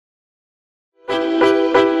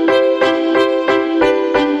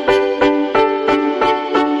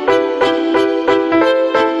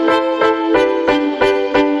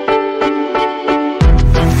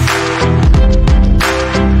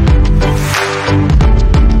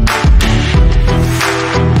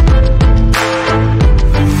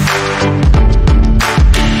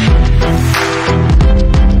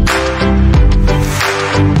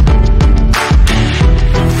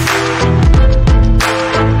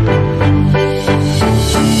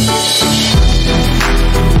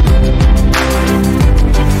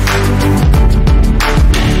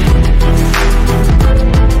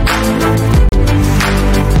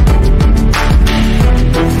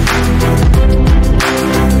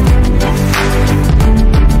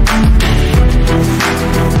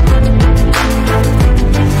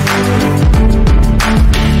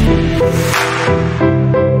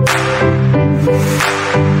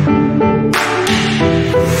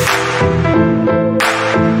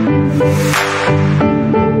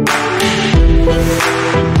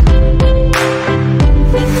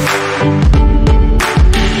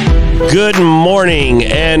Good morning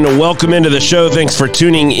and welcome into the show. Thanks for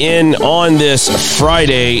tuning in on this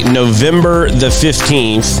Friday, November the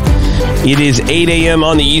 15th. It is 8 a.m.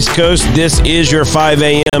 on the East Coast. This is your 5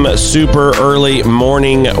 a.m. super early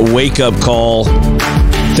morning wake-up call.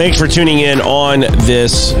 Thanks for tuning in on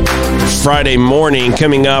this Friday morning.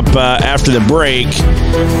 Coming up after the break,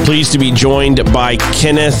 pleased to be joined by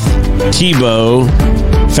Kenneth Tebo,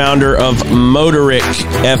 founder of Motoric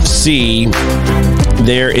FC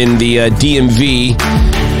there in the DMV,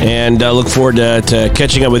 and look forward to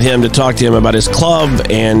catching up with him to talk to him about his club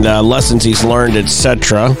and lessons he's learned,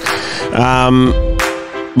 etc.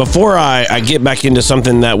 Before I get back into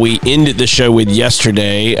something that we ended the show with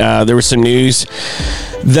yesterday, there was some news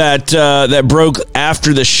that broke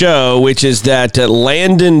after the show, which is that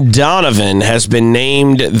Landon Donovan has been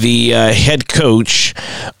named the head coach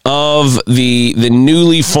of the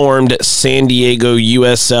newly formed San Diego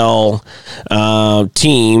USL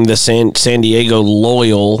team, the San Diego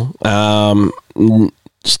Loyal.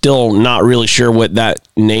 Still not really sure what that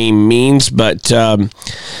name means, but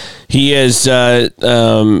he is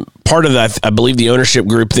part of, I believe, the ownership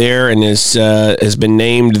group there, and has been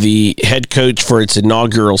named the head coach for its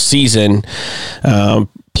inaugural season,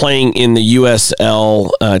 playing in the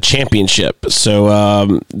USL Championship.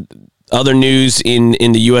 So other news in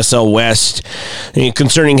the USL West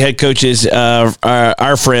concerning head coaches,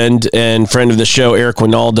 our friend and friend of the show, Eric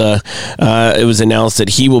Winalda, it was announced that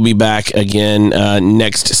he will be back again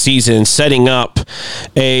next season, setting up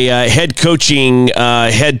a head coaching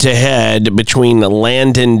head-to-head between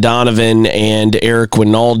Landon Donovan and Eric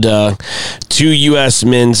Winalda, two U.S.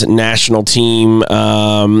 men's national team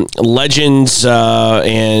legends,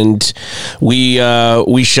 and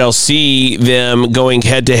we shall see them going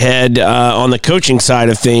head-to-head on the coaching side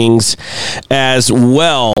of things as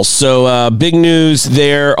well. So big news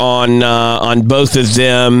there on both of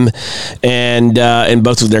them and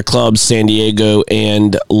both of their clubs, San Diego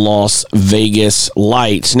and Las Vegas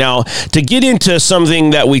Lights. Now, to get into something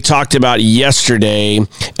that we talked about yesterday,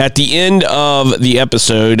 at the end of the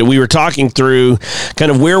episode, we were talking through kind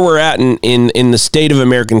of where we're at in the state of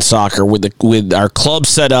American soccer with our club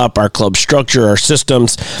setup, our club structure, our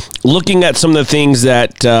systems, looking at some of the things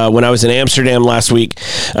that when I was in Amsterdam last week,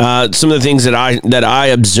 some of the things that I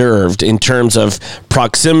observed in terms of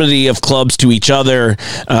proximity of clubs to each other,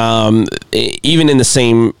 even in the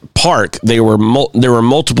same park, there were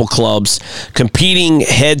multiple clubs competing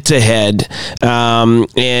head to head, and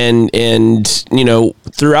you know,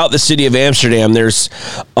 throughout the city of Amsterdam, there's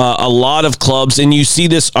a lot of clubs, and you see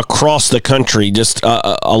this across the country, just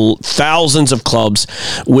thousands of clubs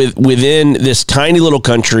within this tiny little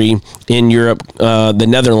country in Europe, the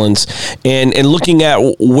Netherlands, and looking at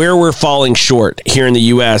where we're falling short here in the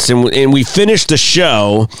U.S. And we finished the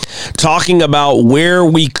show talking about where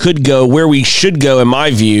we could go, where we should go, in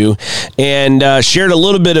my view, and shared a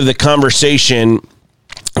little bit of the conversation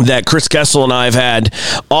that Chris Kessel and I have had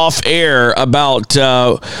off air about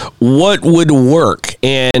what would work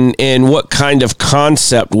and what kind of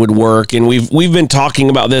concept would work. And we've been talking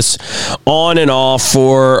about this on and off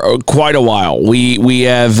for quite a while. We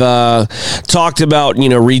have talked about,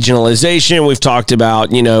 regionalization. We've talked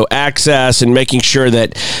about, access and making sure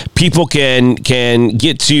that people can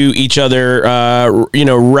get to each other,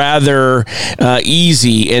 rather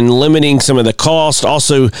easy, and limiting some of the cost.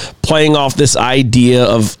 Also playing off this idea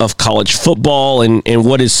of college football and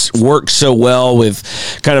what has worked so well with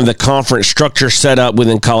kind of the conference structure set up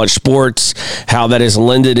within college sports, how that has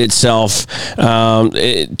lended itself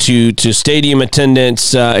to stadium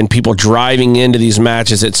attendance and people driving into these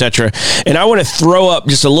matches, etc. And I want to throw up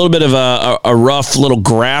just a little bit of a rough little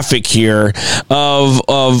graphic here of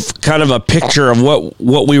kind of a picture of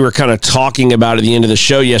what we were kind of talking about at the end of the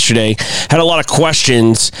show yesterday. Had a lot of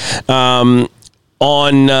questions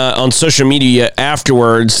on social media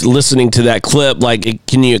afterwards, listening to that clip, like,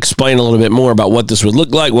 can you explain a little bit more about what this would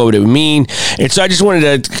look like? What would it mean? And so I just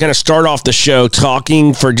wanted to kind of start off the show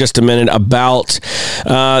talking for just a minute about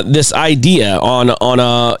this idea on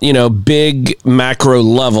a big macro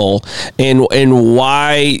level, and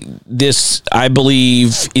why this, I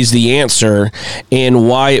believe, is the answer, and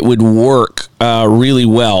why it would work really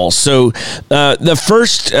well. So the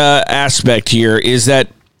first aspect here is that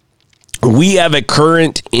we have a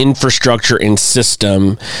current infrastructure and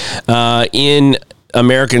system in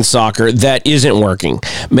American soccer that isn't working.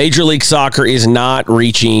 Major League Soccer is not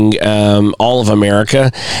reaching all of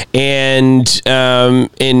America, and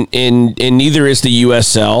neither is the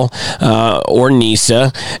USL or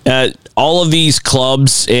NISA. All of these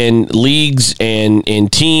clubs and leagues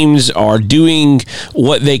and teams are doing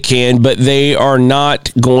what they can, but they are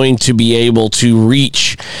not going to be able to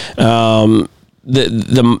reach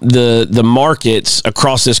the markets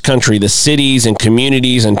across this country, the cities and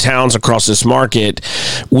communities and towns across this market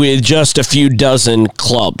with just a few dozen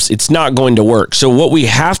clubs. It's not going to work. So what we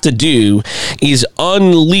have to do is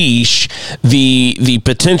unleash the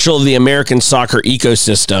potential of the American soccer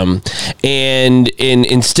ecosystem. And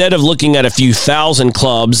instead of looking at a few thousand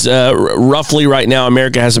clubs, roughly right now,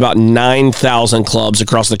 America has about 9,000 clubs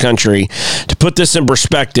across the country. To put this in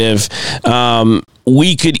perspective,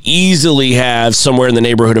 we could easily have somewhere in the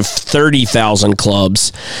neighborhood of 30,000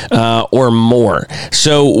 clubs or more.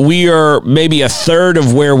 So we are maybe a third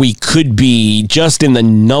of where we could be just in the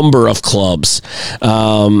number of clubs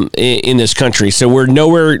in this country. So we're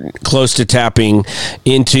nowhere close to tapping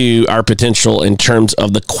into our potential in terms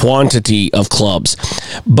of the quantity of clubs.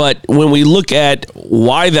 But when we look at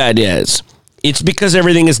why that is, it's because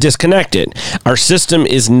everything is disconnected. Our system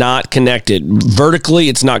is not connected vertically.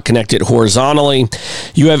 It's not connected horizontally.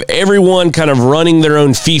 You have everyone kind of running their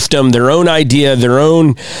own fiefdom, their own idea, their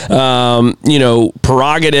own,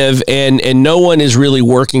 prerogative, and no one is really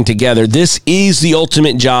working together. This is the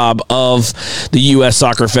ultimate job of the U.S.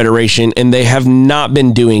 Soccer Federation, and they have not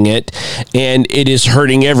been doing it, and it is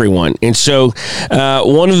hurting everyone. And so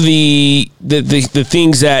one of the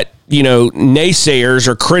things that naysayers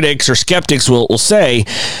or critics or skeptics will say,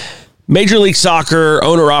 Major League Soccer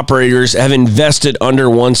owner-operators have invested under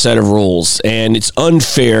one set of rules, and it's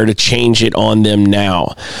unfair to change it on them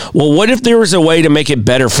now. Well, what if there was a way to make it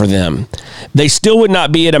better for them? They still would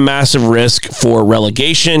not be at a massive risk for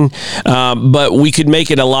relegation, but we could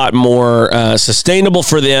make it a lot more sustainable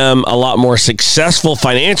for them, a lot more successful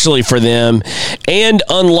financially for them, and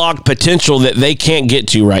unlock potential that they can't get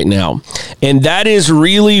to right now. And that is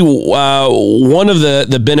really one of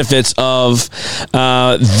the benefits of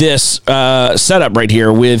this setup right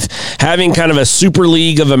here, with having kind of a Super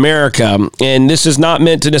League of America. And this is not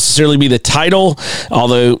meant to necessarily be the title,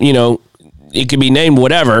 although, it could be named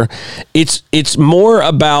whatever. It's more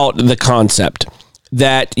about the concept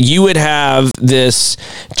that you would have this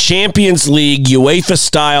Champions League,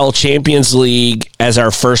 UEFA-style Champions League as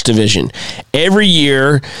our first division. Every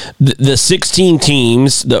year, the 16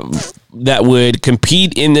 teams that would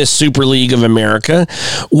compete in this Super League of America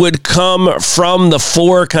would come from the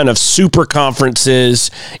four kind of super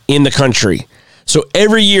conferences in the country. So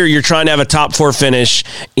every year you're trying to have a top four finish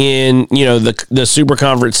in, the Super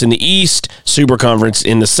Conference in the East, Super Conference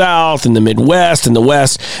in the South, in the Midwest, and the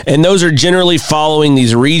West. And those are generally following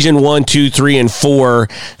these Region 1, 2, 3, and 4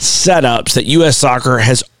 setups that U.S. Soccer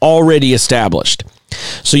has already established.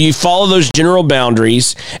 So you follow those general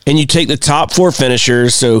boundaries and you take the top four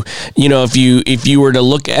finishers. So, if you were to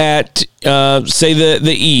look at, say,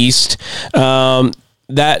 the East,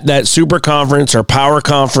 that super conference or power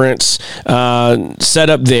conference set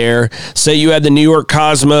up there. Say you had the New York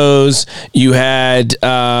Cosmos, you had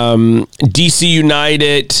DC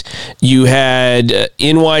United, you had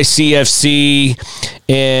NYCFC,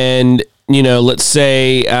 and let's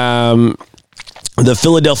say the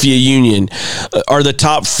Philadelphia Union are the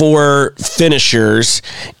top four finishers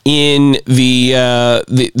in the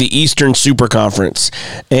Eastern Super Conference,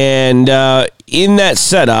 and in that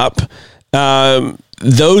setup,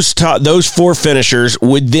 those four finishers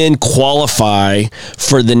would then qualify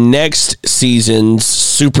for the next season's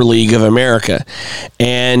Super League of America,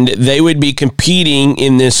 and they would be competing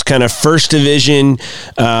in this kind of first division,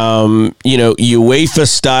 UEFA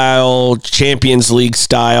style, Champions League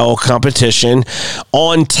style competition,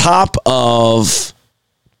 on top of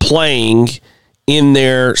playing in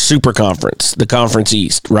their super conference, the Conference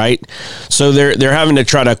East, right? So they're having to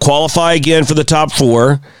try to qualify again for the top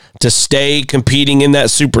four to stay competing in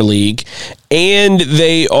that Super League, and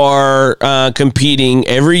they are competing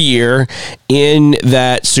every year in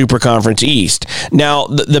that Super Conference East. Now,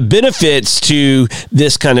 the benefits to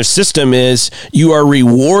this kind of system is you are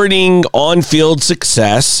rewarding on-field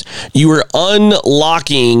success. You are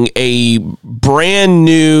unlocking a brand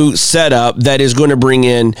new setup that is going to bring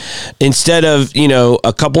in, instead of,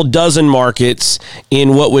 a couple dozen markets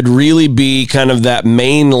in what would really be kind of that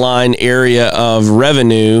mainline area of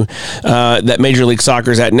revenue that Major League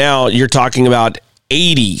Soccer is at now, you're talking about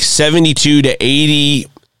 72 to 80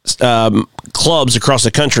 clubs across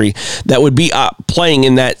the country that would be playing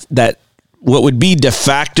in that what would be de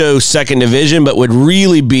facto second division, but would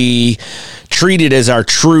really be treated as our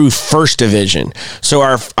true first division. So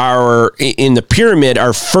our in the pyramid,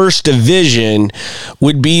 our first division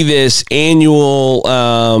would be this annual,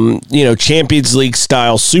 Champions League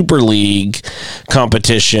style Super League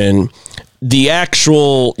competition. The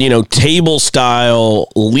actual, table style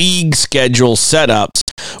league schedule setups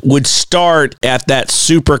would start at that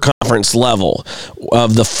super conference level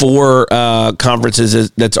of the four conferences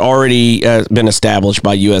that's already been established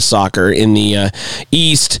by U.S. Soccer in the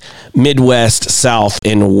East, Midwest, South,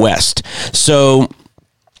 and West. So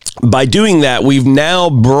by doing that, we've now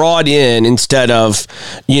brought in, instead of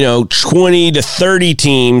 20 to 30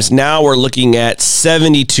 teams, now we're looking at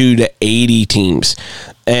 72 to 80 teams.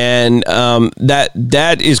 And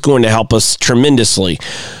that is going to help us tremendously.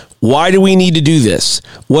 Why do we need to do this?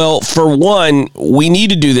 Well, for one, we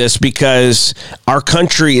need to do this because our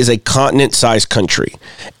country is a continent-sized country.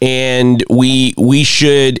 And we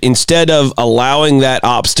should, instead of allowing that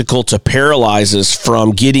obstacle to paralyze us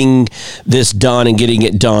from getting this done and getting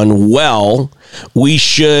it done well, we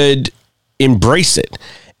should embrace it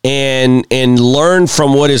and learn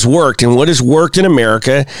from what has worked. And what has worked in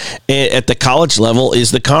America at the college level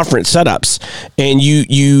is the conference setups. And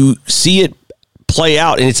you see it play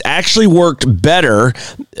out, and it's actually worked better.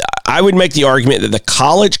 I would make the argument that the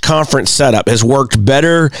college conference setup has worked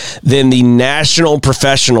better than the national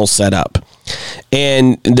professional setup.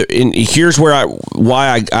 And here's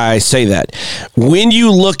why I say that. When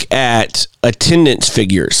you look at attendance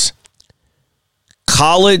figures,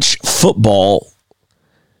 college football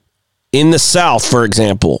in the South, for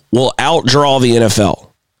example, will outdraw the NFL.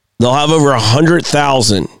 They'll have over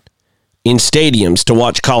 100,000 in stadiums to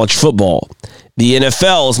watch college football. The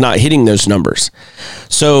NFL is not hitting those numbers.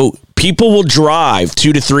 So people will drive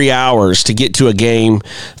 2 to 3 hours to get to a game,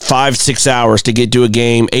 5-6 hours to get to a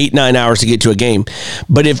game, 8-9 hours to get to a game.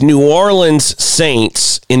 But if New Orleans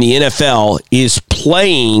Saints in the NFL is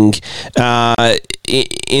playing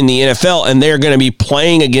in the NFL and they're going to be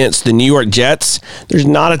playing against the New York Jets, there's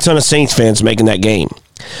not a ton of Saints fans making that game.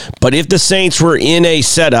 But if the Saints were in a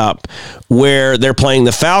setup where they're playing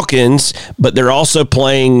the Falcons, but they're also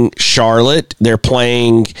playing Charlotte, they're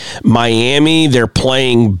playing Miami, they're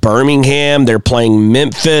playing Birmingham, they're playing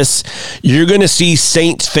Memphis, you're going to see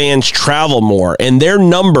Saints fans travel more. And their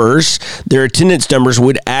numbers, their attendance numbers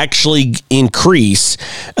would actually increase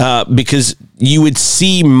because you would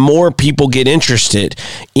see more people get interested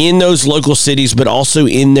in those local cities, but also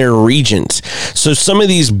in their regions. So some of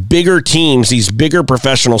these bigger teams, these bigger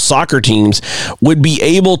professional soccer teams, would be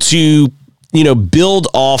able to build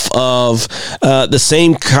off of the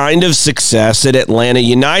same kind of success that Atlanta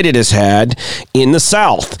United has had in the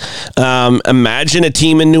South. Imagine a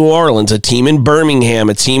team in New Orleans, a team in Birmingham,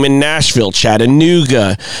 a team in Nashville,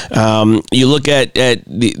 Chattanooga. You look at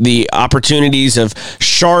the opportunities of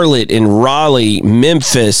Charlotte and Raleigh,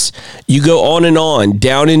 Memphis. You go on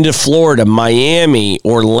down into Florida, Miami,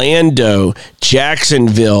 Orlando,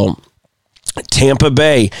 Jacksonville, Tampa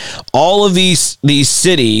Bay. All of these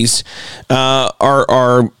cities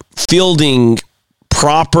are fielding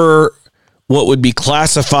proper, what would be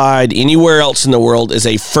classified anywhere else in the world as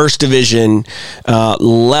a first division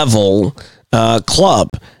level club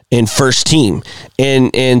and first team.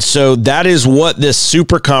 And so that is what this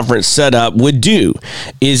super conference setup would do,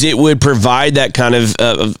 is it would provide that kind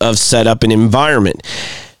of setup and environment.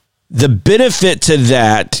 The benefit to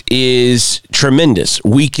that is tremendous.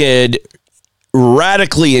 We could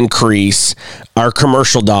radically increase our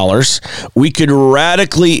commercial dollars. We could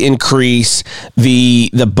radically increase the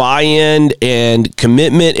buy-in and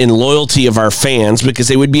commitment and loyalty of our fans because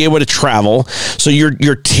they would be able to travel. So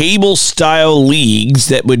your table style leagues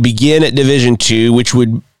that would begin at Division II, which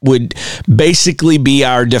would basically be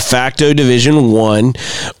our de facto Division I,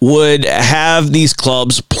 would have these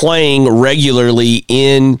clubs playing regularly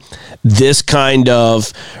in this kind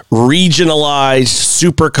of regionalized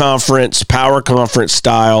super conference, power conference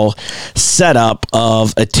style setup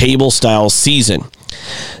of a table style season.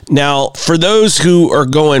 Now, for those who are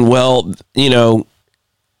going, well,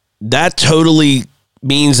 that totally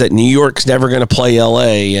means that New York's never going to play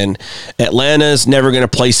LA and Atlanta's never going to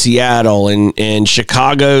play Seattle and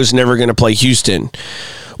Chicago's never going to play Houston.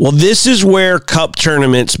 Well, this is where cup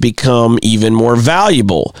tournaments become even more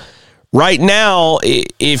valuable. Right now,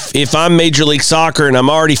 if I'm Major League Soccer and I'm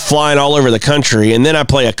already flying all over the country and then I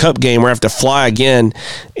play a cup game where I have to fly again,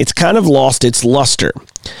 it's kind of lost its luster.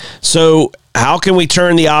 So how can we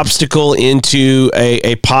turn the obstacle into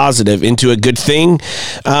a positive, into a good thing?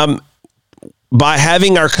 By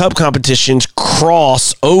having our cup competitions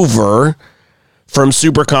cross over from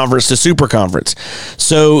super conference to super conference.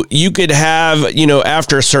 So you could have,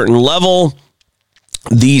 after a certain level,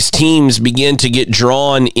 these teams begin to get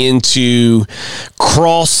drawn into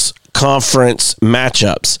cross-conference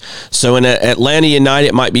matchups. So in Atlanta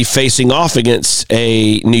United might be facing off against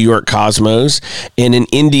a New York Cosmos, and an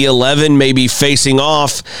Indy 11 may be facing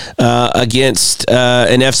off against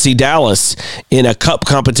an FC Dallas in a cup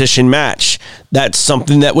competition match. That's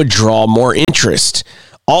something that would draw more interest.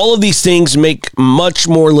 All of these things make much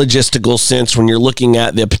more logistical sense when you're looking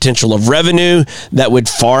at the potential of revenue that would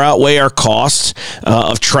far outweigh our costs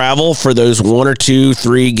of travel for those 1 or 2,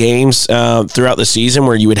 3 games throughout the season,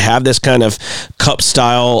 where you would have this kind of cup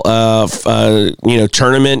style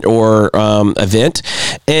tournament or event,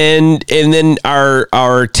 and then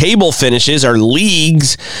our table finishes, our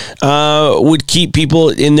leagues would keep people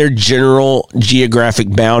in their general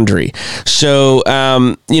geographic boundary. So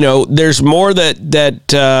there's more that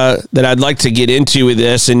I'd like to get into with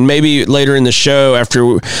this, and maybe later in the show,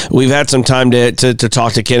 after we've had some time to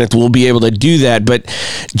talk to Kenneth, we'll be able to do that. But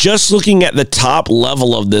just looking at the top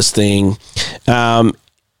level of this thing,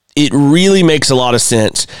 it really makes a lot of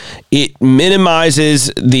sense. It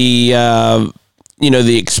minimizes the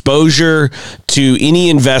exposure to any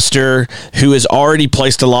investor who has already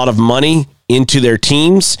placed a lot of money into their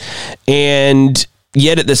teams, and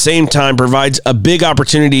yet at the same time provides a big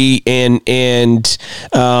opportunity and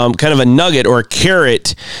kind of a nugget or a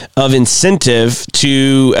carrot of incentive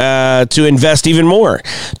to invest even more,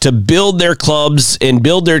 to build their clubs and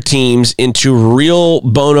build their teams into real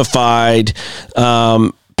bona fide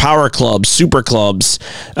power clubs, super clubs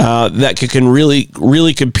that can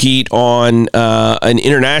really compete on an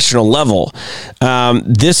international level.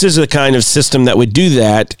 This is the kind of system that would do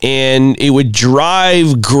that, and it would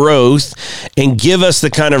drive growth and give us the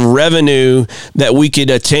kind of revenue that we could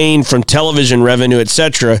attain from television revenue,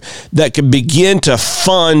 etc., that could begin to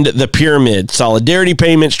fund the pyramid: solidarity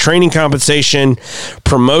payments, training compensation,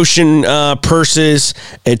 promotion purses,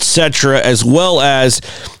 etc., as well as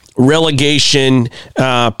relegation,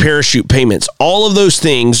 parachute payments. All of those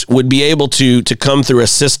things would be able to come through a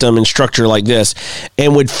system and structure like this,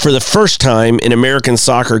 and would, for the first time in American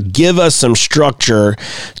soccer, give us some structure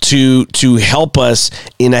to help us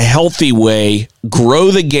in a healthy way grow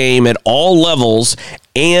the game at all levels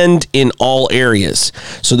and in all areas.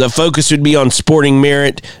 So the focus would be on sporting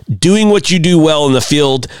merit, doing what you do well in the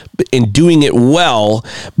field and doing it well,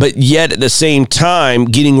 but yet at the same time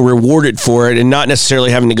getting rewarded for it and not necessarily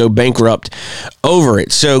having to go bankrupt over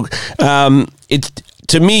it. So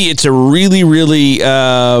to me, it's a really, really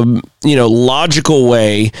logical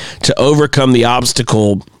way to overcome the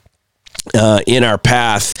obstacle in our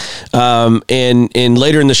path. And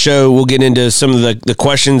later in the show, we'll get into some of the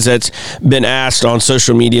questions that's been asked on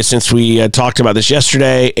social media since we talked about this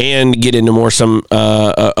yesterday, and get into more some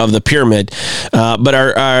of the pyramid.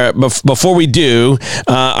 But before we do,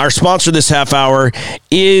 our sponsor this half hour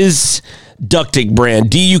is Ductig Brand,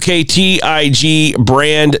 DUKTIG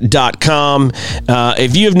brand.com.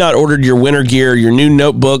 If you have not ordered your winter gear, your new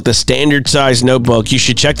notebook, the standard size notebook, you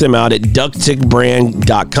should check them out at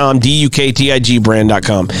ductigbrand.com, DUKTIG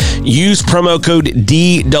brand.com. Use promo code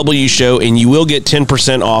DWShow and you will get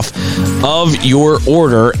 10% off of your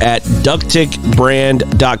order at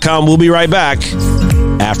ductigbrand.com. We'll be right back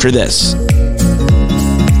after this.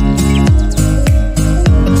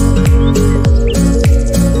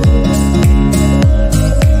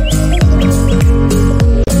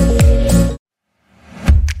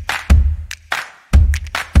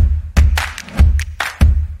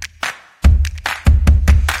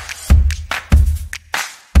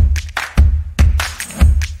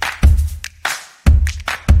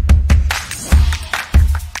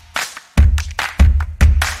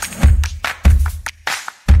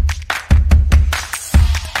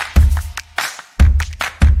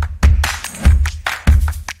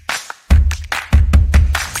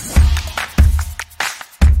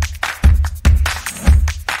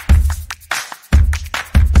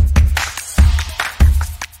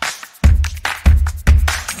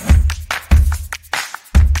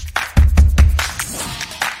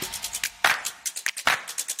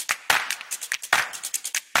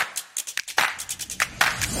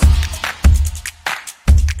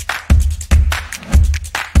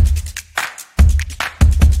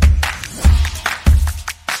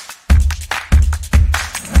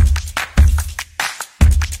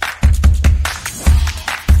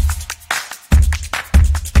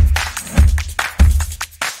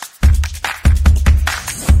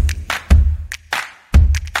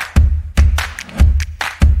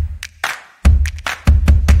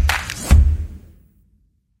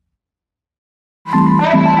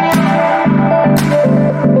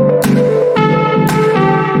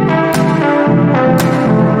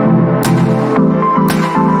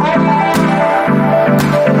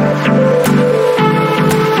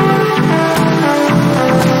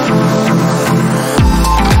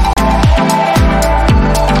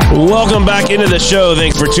 welcome back into the show.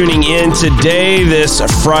 Thanks for tuning in today, this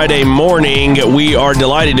Friday morning. We are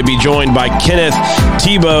delighted to be joined by Kenneth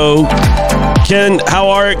Tebo. Kenneth,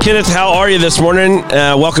 how are you this morning?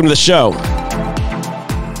 Welcome to the show.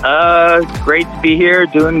 Great to be here.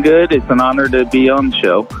 Doing good. It's an honor to be on the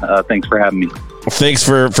show. Thanks for having me. Thanks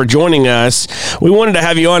for joining us. We wanted to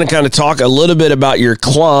have you on and kind of talk a little bit about your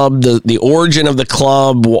club, the origin of the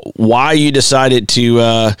club, why you decided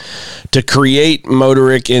to create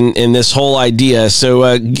Motoric in this whole idea.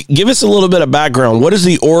 So give us a little bit of background. What is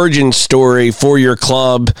the origin story for your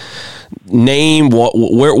club name?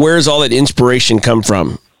 Where's all that inspiration come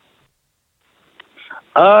from?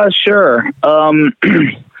 Sure.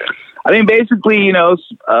 I mean, basically,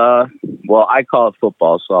 I call it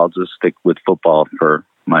football, so I'll just stick with football for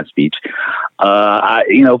my speech.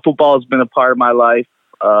 Football has been a part of my life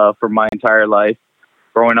for my entire life.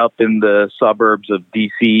 Growing up in the suburbs of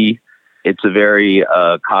D.C., it's a very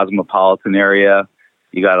cosmopolitan area.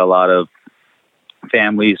 You got a lot of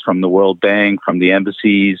families from the World Bank, from the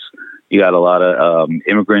embassies. You got a lot of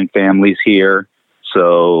immigrant families here.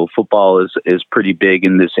 So football is pretty big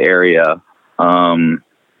in this area.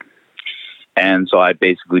 And so I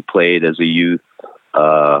basically played as a youth.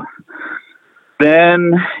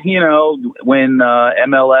 Then, when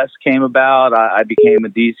MLS came about, I became a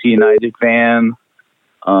DC United fan.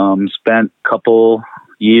 Spent a couple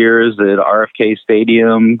years at RFK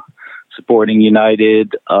Stadium supporting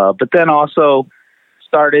United. But then also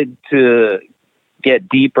started to get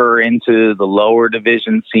deeper into the lower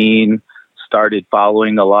division scene. Started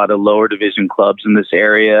following a lot of lower division clubs in this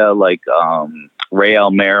area, like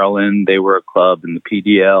Real Maryland. They were a club in the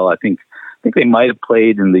PDL. I think they might have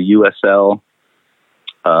played in the USL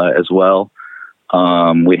as well.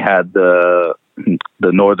 We had the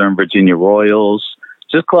Northern Virginia Royals,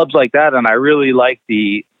 just clubs like that. And I really liked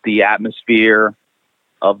the atmosphere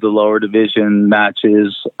of the lower division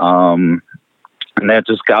matches. And that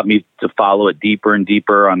just got me to follow it deeper and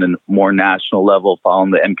deeper on a more national level,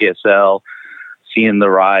 following the MPSL, seeing the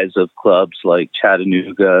rise of clubs like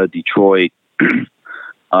Chattanooga, Detroit,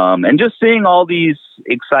 and just seeing all these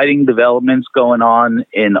exciting developments going on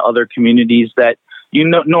in other communities that you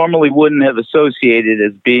normally wouldn't have associated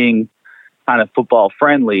as being kind of football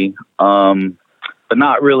friendly, but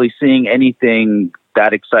not really seeing anything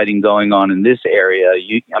that exciting going on in this area.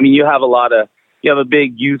 You have a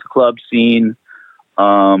big youth club scene, but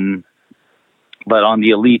on the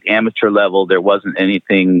elite amateur level, there wasn't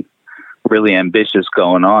anything really ambitious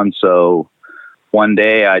going on. So one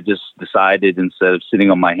day I just decided, instead of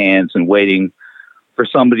sitting on my hands and waiting for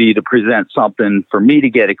somebody to present something for me to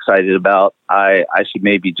get excited about, I should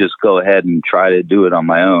maybe just go ahead and try to do it on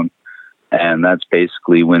my own. And that's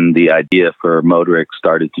basically when the idea for Motoric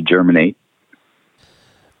started to germinate.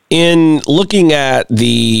 In looking at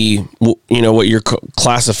what you're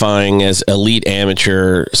classifying as elite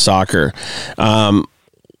amateur soccer,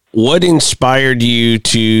 what inspired you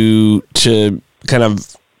to kind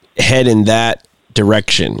of head in that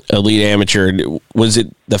direction, elite amateur? Was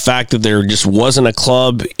it the fact that there just wasn't a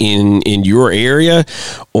club in your area,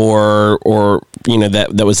 or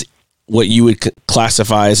that was what you would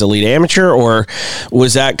classify as elite amateur, or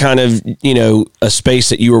was that kind of a space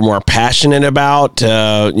that you were more passionate about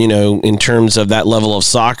in terms of that level of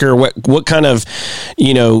soccer? What kind of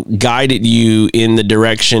guided you in the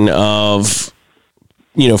direction of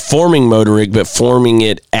forming Motoric, but forming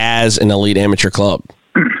it as an elite amateur club?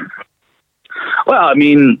 Well, I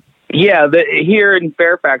mean, here in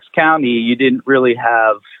Fairfax County, you didn't really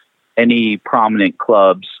have any prominent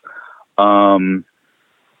clubs.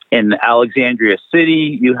 In Alexandria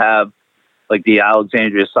City, you have like the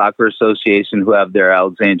Alexandria Soccer Association, who have their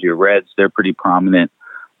Alexandria Reds. They're pretty prominent.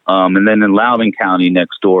 And then in Loudoun County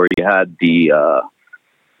next door, you had the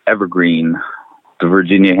Evergreen, the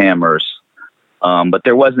Virginia Hammers. But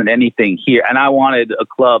there wasn't anything here. And I wanted a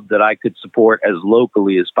club that I could support as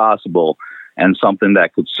locally as possible, and something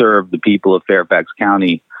that could serve the people of Fairfax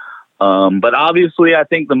County. But obviously, I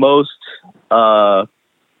think the most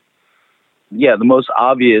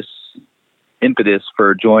obvious impetus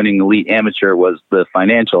for joining Elite Amateur was the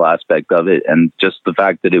financial aspect of it, and just the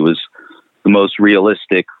fact that it was the most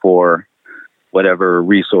realistic for whatever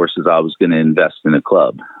resources I was going to invest in a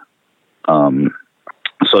club.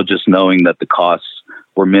 So just knowing that the costs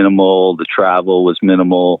were minimal, the travel was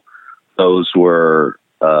minimal, those were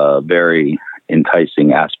very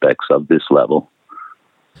enticing aspects of this level.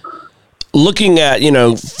 Looking at,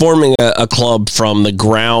 forming a club from the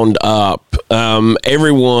ground up,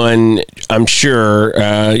 everyone, I'm sure,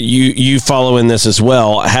 you following this as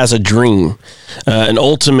well, has a dream, an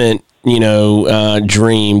ultimate,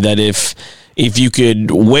 dream that if you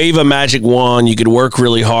could wave a magic wand, you could work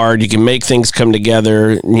really hard, you can make things come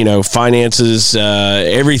together, finances,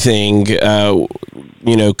 everything,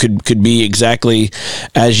 could be exactly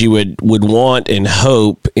as you would want and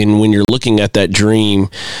hope. And when you're looking at that dream,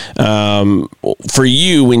 for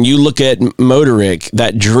you, when you look at Motoric,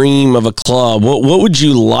 that dream of a club, what would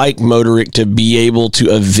you like Motoric to be able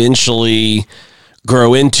to eventually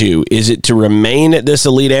grow into? Is it to remain at this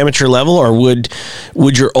elite amateur level, or would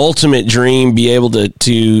your ultimate dream be able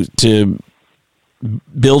to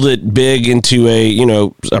build it big into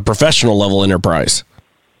a professional level enterprise?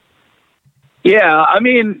 Yeah, I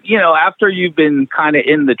mean, after you've been kind of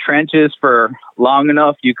in the trenches for long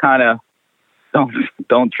enough, you kind of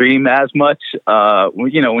don't dream as much.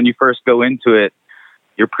 When you first go into it,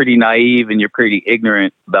 you're pretty naive and you're pretty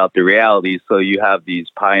ignorant about the realities. So you have these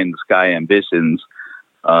pie in the sky ambitions.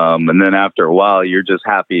 And then after a while, you're just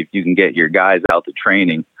happy if you can get your guys out to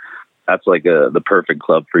training. That's like the perfect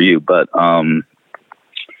club for you. But,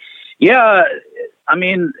 yeah, I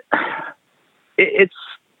mean,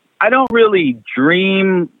 I don't really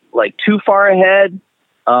dream like too far ahead,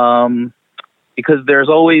 because there's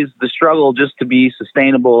always the struggle just to be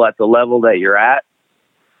sustainable at the level that you're at.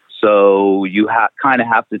 So you kind of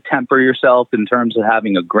have to temper yourself in terms of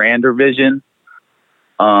having a grander vision.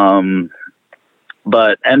 And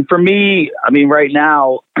for me, I mean, right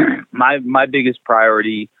now, my biggest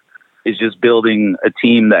priority is just building a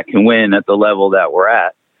team that can win at the level that we're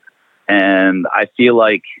at. And I feel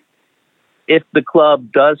like if the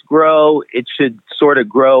club does grow, it should sort of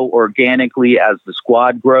grow organically as the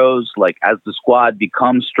squad grows, like as the squad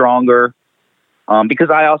becomes stronger. Because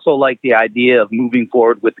I also like the idea of moving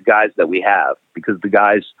forward with the guys that we have, because the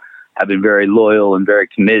guys have been very loyal and very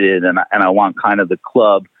committed. And I want kind of the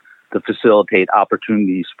club to facilitate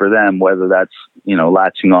opportunities for them, whether that's,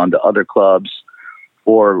 latching on to other clubs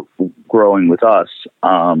or growing with us.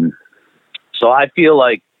 So I feel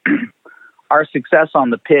like our success on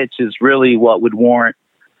the pitch is really what would warrant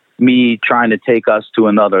me trying to take us to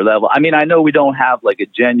another level. I mean, I know we don't have like a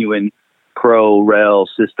genuine pro rail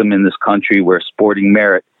system in this country where sporting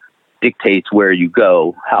merit dictates where you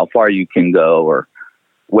go, how far you can go, or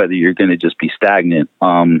whether you're going to just be stagnant.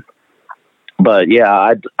 But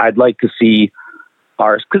yeah, I'd like to see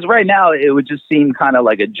ours, because right now it would just seem kind of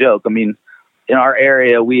like a joke. I mean, in our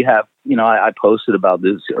area, we have, I posted about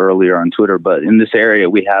this earlier on Twitter, but in this area,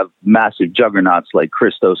 we have massive juggernauts like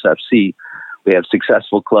Christos FC. We have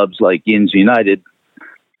successful clubs like Yins United.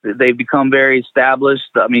 They've become very established.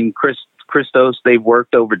 I mean, Christos, they've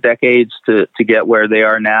worked over decades to get where they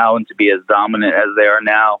are now and to be as dominant as they are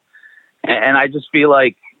now. And I just feel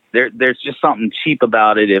like there's just something cheap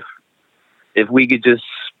about it if we could just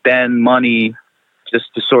spend money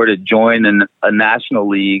just to sort of join a national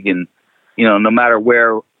league, and, no matter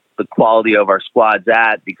where the quality of our squad's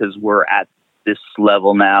at, because we're at this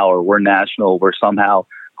level now, or we're national, we're somehow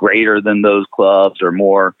greater than those clubs or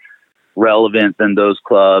more relevant than those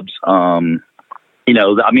clubs. I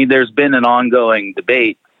mean, there's been an ongoing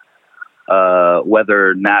debate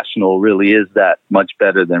whether national really is that much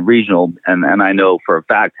better than regional. And I know for a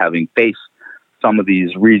fact, having faced some of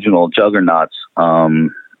these regional juggernauts,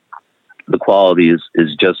 the quality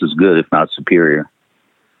is just as good, if not superior.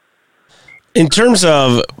 In terms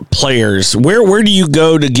of players, where do you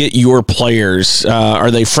go to get your players?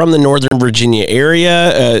 Are they from the Northern Virginia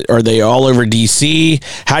area? Are they all over DC?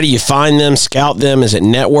 How do you find them, scout them? Is it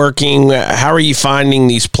networking? How are you finding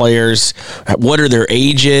these players? What are their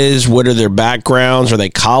ages? What are their backgrounds? Are they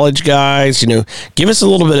college guys? Give us a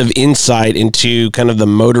little bit of insight into kind of the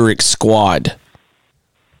Motoric squad.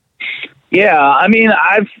 Yeah, I mean,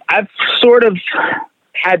 I've sort of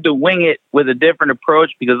had to wing it with a different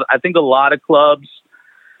approach, because I think a lot of clubs,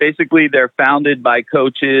 basically they're founded by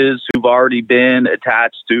coaches who've already been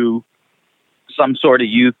attached to some sort of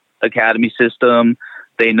youth academy system.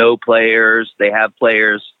 They know players. They have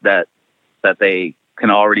players that they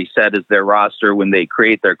can already set as their roster when they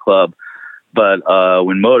create their club. But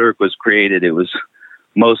when Motoric was created, it was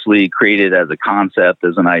mostly created as a concept,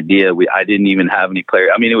 as an idea. I didn't even have any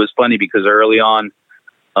players. I mean, it was funny because early on,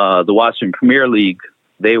 the Washington Premier League,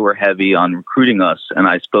 they were heavy on recruiting us, and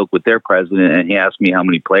I spoke with their president, and he asked me how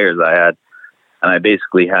many players I had, and I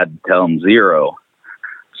basically had to tell him 0.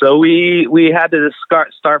 So we had to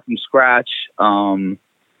start from scratch. I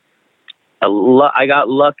got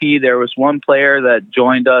lucky. There was one player that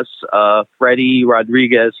joined us, Freddie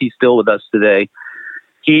Rodriguez. He's still with us today.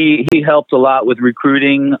 He helped a lot with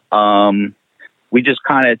recruiting. We just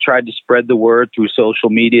kind of tried to spread the word through social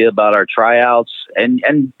media about our tryouts,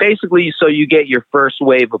 and basically, so you get your first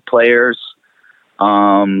wave of players.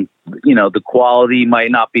 The quality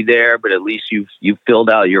might not be there, but at least you've filled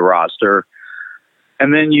out your roster.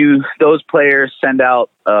 And then those players send out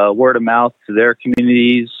word of mouth to their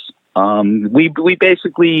communities. We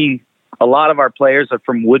basically, a lot of our players are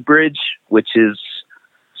from Woodbridge, which is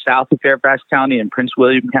south of Fairfax County and Prince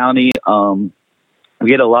William County. We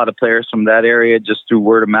get a lot of players from that area just through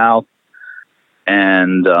word of mouth.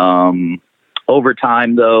 And over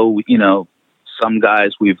time, though, some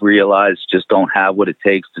guys we've realized just don't have what it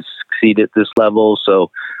takes to succeed at this level. So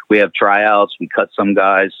we have tryouts. We cut some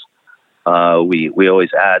guys. We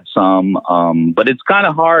always add some. But it's kind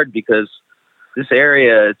of hard because this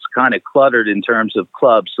area, it's kind of cluttered in terms of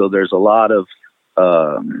clubs. So there's a lot of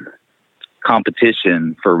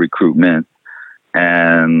competition for recruitment.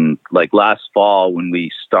 And like last fall, when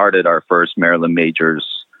we started our first Maryland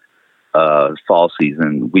Majors fall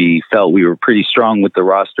season, we felt we were pretty strong with the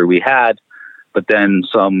roster we had. But then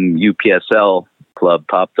some UPSL club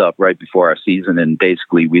popped up right before our season, and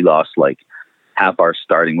basically we lost like half our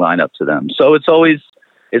starting lineup to them. So it's always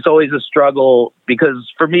a struggle, because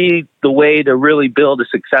for me, the way to really build a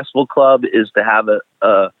successful club is to have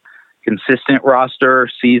a consistent roster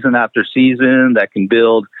season after season that can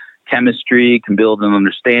build chemistry, can build an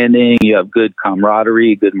understanding. You have good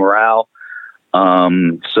camaraderie, good morale.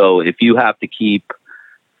 So if you have to keep,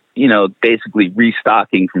 basically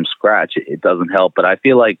restocking from scratch, it doesn't help. But I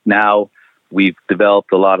feel like now we've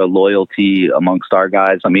developed a lot of loyalty amongst our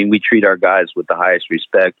guys. I mean, we treat our guys with the highest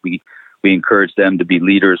respect. We encourage them to be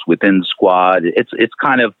leaders within the squad. It's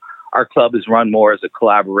kind of, our club is run more as a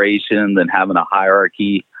collaboration than having a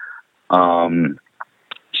hierarchy.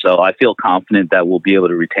 So I feel confident that we'll be able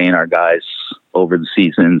to retain our guys over the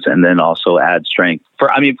seasons and then also add strength.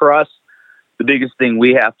 For us, the biggest thing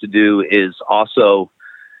we have to do is also,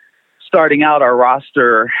 starting out our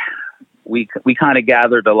roster, we kind of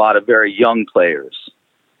gathered a lot of very young players.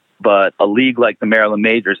 But a league like the Maryland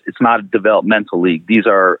Majors, it's not a developmental league. These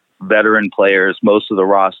are veteran players. Most of the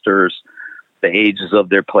rosters, the ages of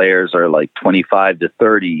their players are like 25 to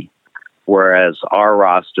 30, whereas our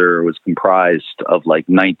roster was comprised of like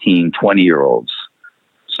 19, 20-year-olds.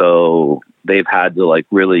 So they've had to like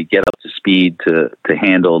really get up to speed to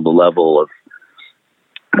handle the level of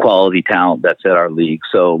quality talent that's at our league.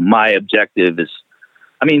 So my objective is,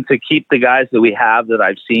 to keep the guys that we have that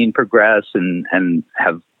I've seen progress and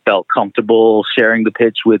have felt comfortable sharing the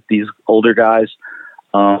pitch with these older guys.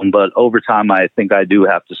 But over time, I think I do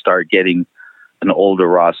have to start getting an older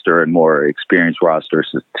roster and more experienced rosters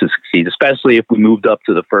to succeed, especially if we moved up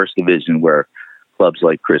to the first division where clubs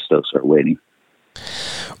like Christos are waiting.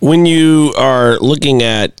 When you are looking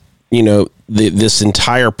at, this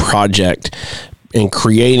entire project and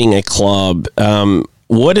creating a club,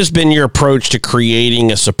 what has been your approach to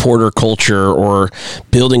creating a supporter culture or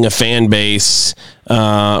building a fan base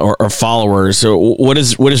or followers? So what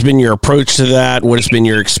has been your approach to that? What has been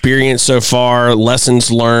your experience so far?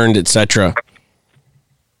 Lessons learned, etc.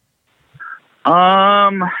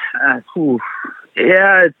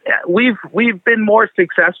 We've been more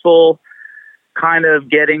successful kind of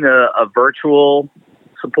getting a virtual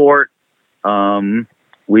support.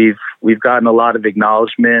 We've gotten a lot of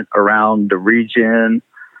acknowledgement around the region,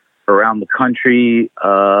 around the country,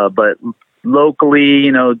 but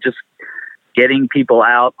locally, just getting people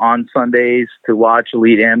out on Sundays to watch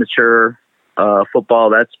elite amateur football,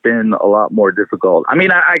 that's been a lot more difficult.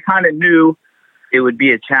 I kind of knew it would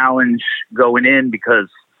be a challenge going in, because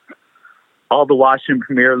all the Washington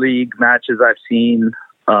Premier League matches I've seen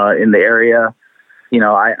in the area,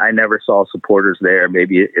 I never saw supporters there.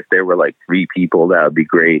 Maybe if there were like 3 people, that would be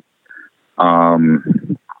great.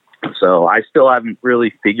 So I still haven't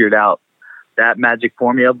really figured out that magic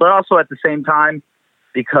formula, but also at the same time,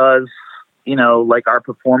 because, like our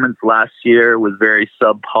performance last year was very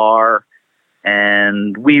subpar,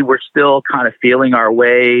 and we were still kind of feeling our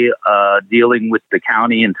way, dealing with the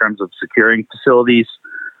county in terms of securing facilities.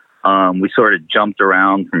 We sort of jumped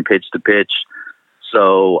around from pitch to pitch.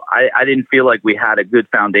 So I didn't feel like we had a good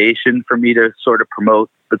foundation for me to sort of promote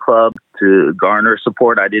the club to garner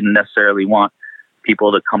support. I didn't necessarily want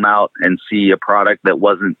people to come out and see a product that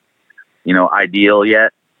wasn't, ideal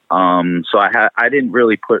yet. So I didn't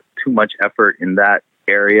really put too much effort in that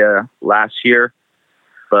area last year.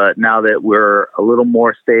 But now that we're a little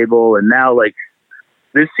more stable, and now like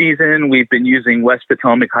this season, we've been using West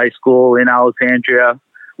Potomac High School in Alexandria,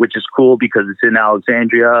 which is cool because it's in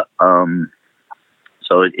Alexandria.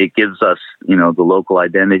 So it gives us, the local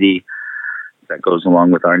identity that goes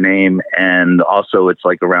along with our name. And also it's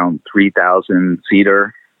like around 3,000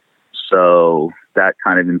 seater. So that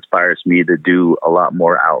kind of inspires me to do a lot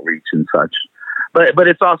more outreach and such. But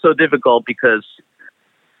it's also difficult because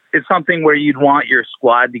it's something where you'd want your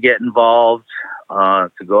squad to get involved,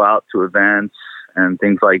 to go out to events and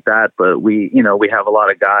things like that. But we have a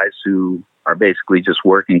lot of guys who are basically just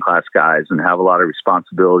working class guys and have a lot of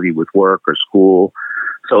responsibility with work or school.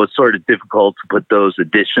 So it's sort of difficult to put those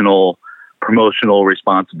additional promotional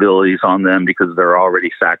responsibilities on them because they're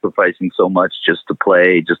already sacrificing so much just to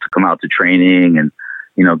play, just to come out to training and,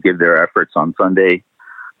 give their efforts on Sunday.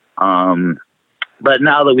 But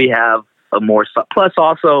now that we have plus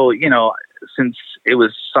also, since it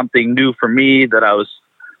was something new for me that I was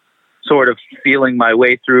sort of feeling my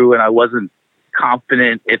way through and I wasn't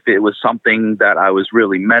confident if it was something that I was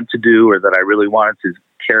really meant to do or that I really wanted to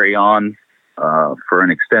carry on for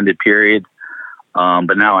an extended period.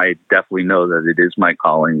 But now I definitely know that it is my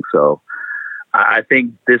calling. So I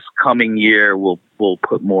think this coming year we'll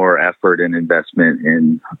put more effort and investment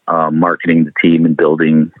in marketing the team and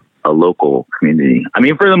building a local community. I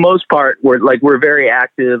mean, for the most part, we're very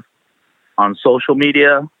active on social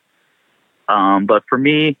media. But for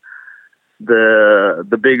me,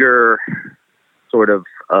 the bigger sort of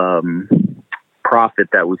profit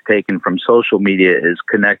that we've taken from social media is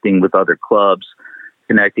connecting with other clubs,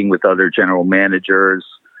 connecting with other general managers,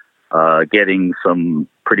 getting some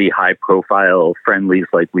pretty high profile friendlies.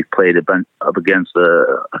 Like we've played up against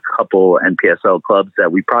a couple NPSL clubs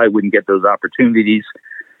that we probably wouldn't get those opportunities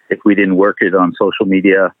if we didn't work it on social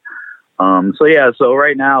media. So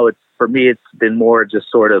right now for me, it's been more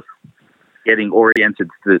just sort of getting oriented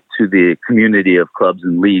to the community of clubs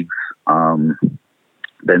and leagues,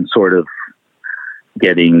 than sort of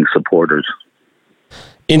getting supporters.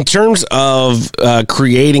 In terms of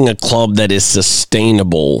creating a club that is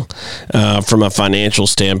sustainable from a financial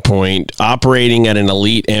standpoint, operating at an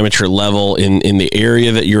elite amateur level in the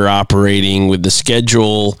area that you're operating with the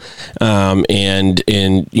schedule and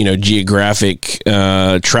geographic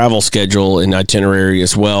travel schedule and itinerary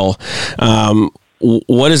as well,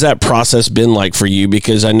 what has that process been like for you?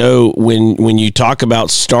 Because I know when you talk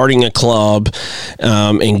about starting a club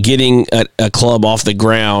and getting a club off the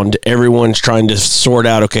ground, everyone's trying to sort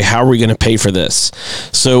out, okay, how are we going to pay for this?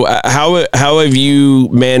 So how have you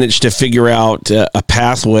managed to figure out a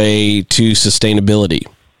pathway to sustainability?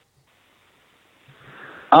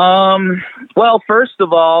 Well, first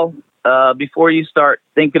of all, before you start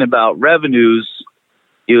thinking about revenues,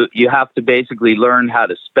 you have to basically learn how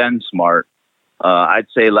to spend smart. I'd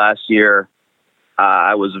say last year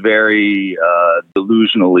I was very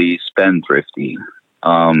delusionally spendthrifty.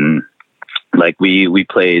 Like we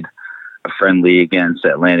played a friendly against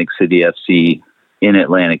Atlantic City FC in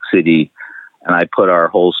Atlantic City, and I put our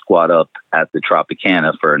whole squad up at the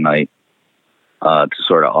Tropicana for a night to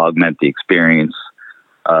sort of augment the experience.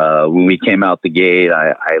 When we came out the gate,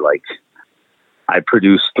 I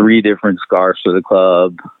produced 3 different scarves for the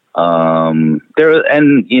club. And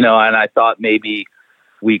I thought maybe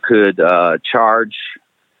we could charge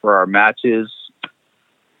for our matches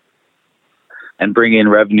and bring in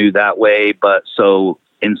revenue that way. But so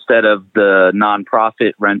instead of the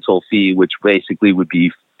nonprofit rental fee, which basically would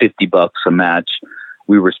be $50 a match,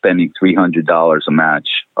 we were spending $300 a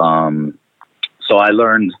match. So I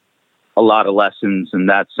learned a lot of lessons in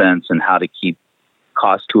that sense and how to keep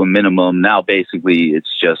costs to a minimum. Now, basically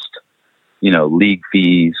it's just, league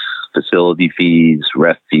fees, facility fees,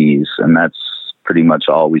 ref fees, and that's pretty much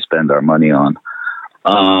all we spend our money on.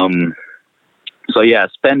 So yeah,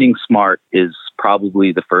 spending smart is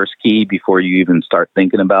probably the first key before you even start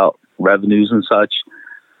thinking about revenues and such.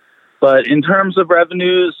 But in terms of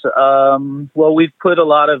revenues, well, we've put a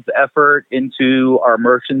lot of effort into our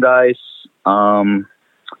merchandise.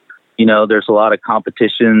 There's a lot of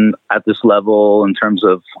competition at this level in terms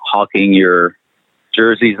of hawking your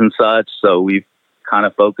jerseys and such. So we've kind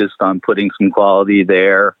of focused on putting some quality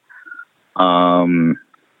there. The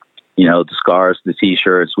scarves, the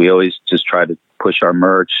t-shirts, we always just try to push our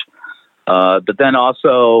merch. But then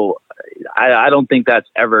also, I don't think that's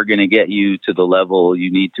ever going to get you to the level you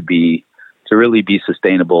need to be to really be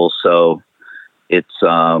sustainable. So it's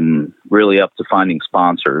really up to finding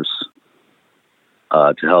sponsors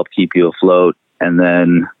to help keep you afloat. And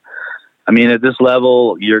then, at this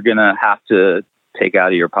level, you're going to have to take out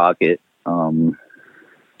of your pocket.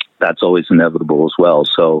 That's always inevitable as well.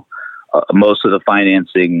 So most of the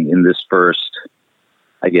financing in this first,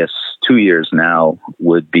 2 years now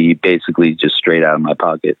would be basically just straight out of my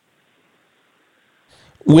pocket.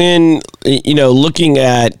 When, looking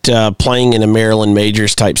at playing in a Maryland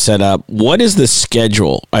Majors type setup, what is the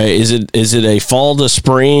schedule? Is it a fall to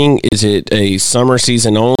spring? Is it a summer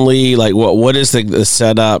season only? Like what is the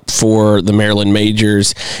setup for the Maryland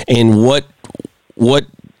Majors, and what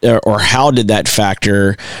or how did that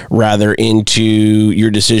factor rather into your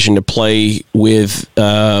decision to play with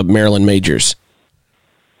Maryland Majors?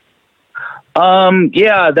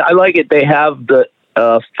 Yeah, I like it. They have the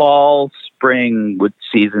fall, spring with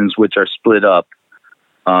seasons, which are split up.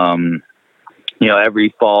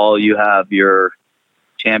 Every fall you have your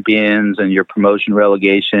champions and your promotion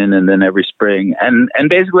relegation, and then every spring. And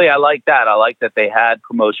basically I like that. I like that they had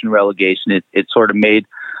promotion relegation. It sort of made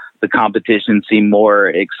the competition seem more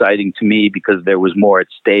exciting to me because there was more at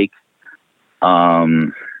stake. Also,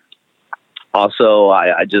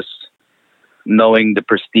 I just, knowing the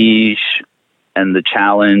prestige and the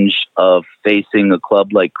challenge of facing a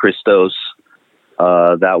club like Christos,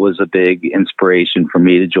 that was a big inspiration for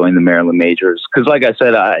me to join the Maryland Majors. Because like I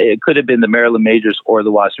said, it could have been the Maryland Majors or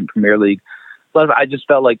the Washington Premier League. Plus, I just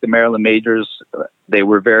felt like the Maryland Majors, they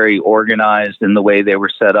were very organized in the way they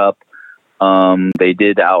were set up. They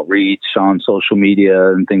did outreach on social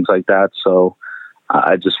media and things like that. So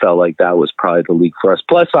I just felt like that was probably the league for us.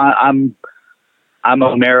 Plus, I'm a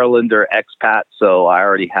Marylander expat, so I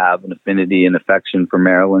already have an affinity and affection for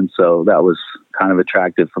Maryland. So that was kind of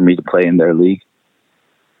attractive for me to play in their league.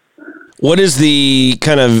 What is the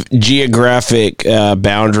kind of geographic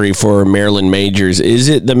boundary for Maryland Majors? Is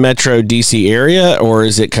it the Metro DC area, or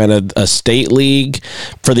is it kind of a state league?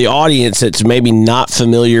 For the audience that's maybe not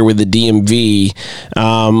familiar with the DMV,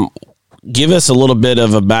 give us a little bit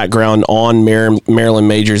of a background on Maryland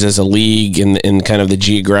Majors as a league and kind of the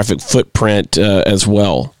geographic footprint as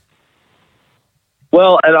well.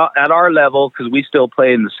 Well, at our level, because we still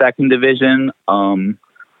play in the second division,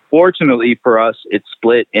 fortunately for us, it's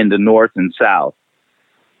split into north and south.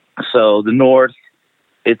 So the north,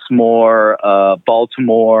 it's more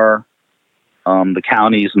Baltimore, the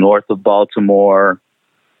counties north of Baltimore.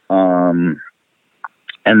 And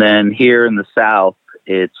then here in the south,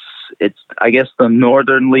 it's I guess the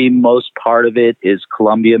northernly most part of it is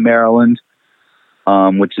Columbia, Maryland,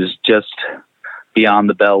 which is just beyond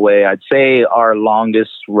the Beltway. I'd say our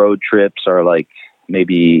longest road trips are like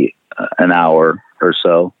maybe an hour or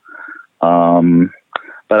so.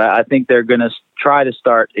 But I think they're going to try to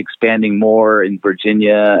start expanding more in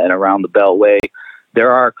Virginia and around the Beltway.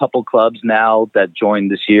 There are a couple clubs now that joined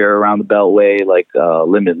this year around the Beltway, like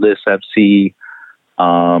Limitless FC.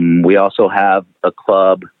 We also have a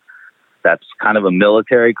club that's kind of a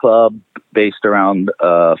military club based around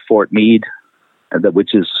Fort Meade,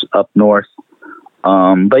 which is up north.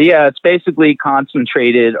 But yeah, it's basically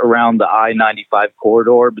concentrated around the I-95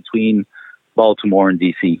 corridor between Baltimore and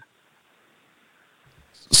DC.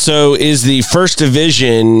 So is the first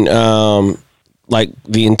division like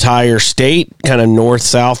the entire state, kind of north,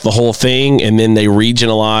 south, the whole thing, and then they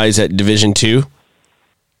regionalize at Division II?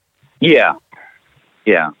 Yeah.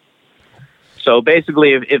 So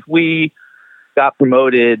basically, if we got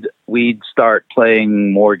promoted, we'd start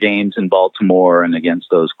playing more games in Baltimore and against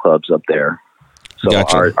those clubs up there. So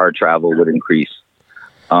Gotcha. our travel would increase.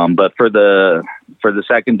 But for the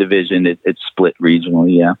second division, it's split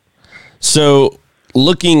regionally. Yeah. So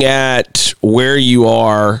looking at where you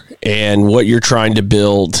are and what you're trying to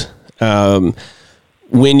build,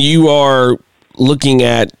 when you are looking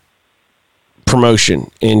at promotion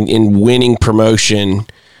and winning promotion,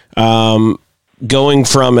 going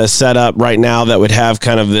from a setup right now that would have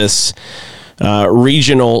kind of this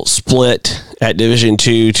regional split at Division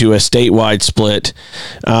II to a statewide split,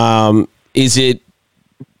 is it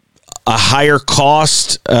a higher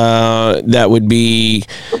cost that would be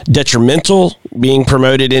detrimental being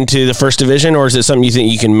promoted into the first division, or is it something you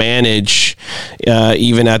think you can manage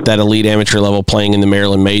even at that elite amateur level playing in the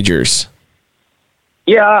Maryland Majors?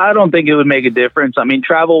 Yeah, I don't think it would make a difference. I mean,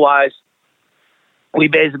 travel-wise, we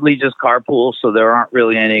basically just carpool, so there aren't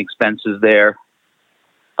really any expenses there.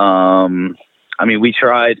 I mean, we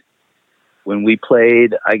tried when we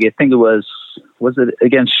played, I think it was it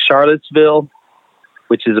against Charlottesville,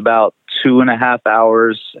 which is about 2.5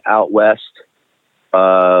 hours out west.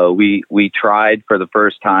 We tried for the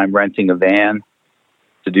first time renting a van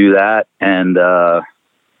to do that, and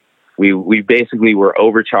we basically were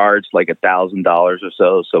overcharged like $1,000 or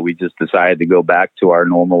so. So we just decided to go back to our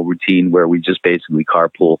normal routine where we just basically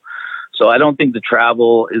carpool. So I don't think the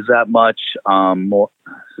travel is that much. More,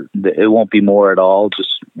 it won't be more at all.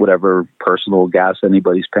 Just whatever personal gas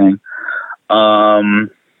anybody's paying.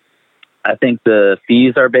 I think the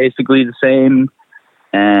fees are basically the same,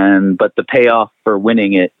 but the payoff for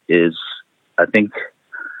winning it is, I think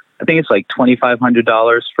it's like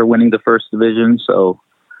 $2,500 for winning the first division. So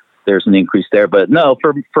there's an increase there. But no,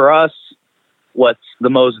 for us, what's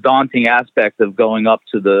the most daunting aspect of going up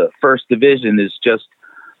to the first division is just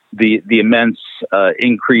the immense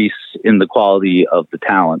increase in the quality of the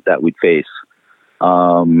talent that we face.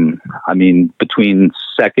 I mean, between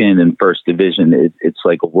second and first division, it's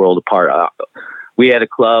like a world apart. We had a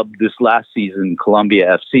club this last season,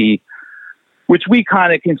 Columbia FC, which we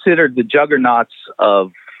kind of considered the juggernauts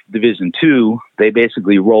of Division Two. They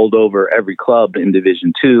basically rolled over every club in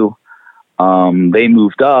Division Two. They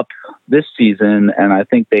moved up this season, and I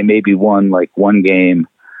think they maybe won like one game.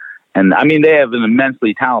 And I mean, they have an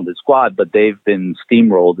immensely talented squad, but they've been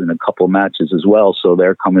steamrolled in a couple matches as well, so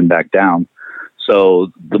they're coming back down.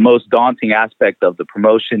 So the most daunting aspect of the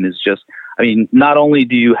promotion is just, I mean, not only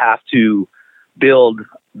do you have to build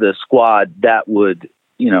the squad that would,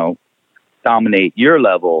 dominate your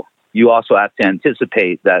level, you also have to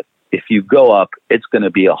anticipate that if you go up, it's going to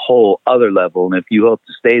be a whole other level. And if you hope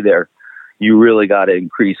to stay there, you really got to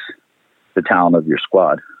increase the talent of your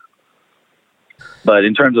squad. But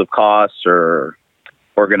in terms of costs or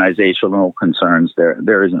organizational concerns,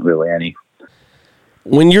 there isn't really any.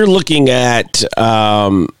 When you're looking at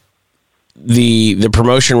the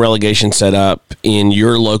promotion relegation setup in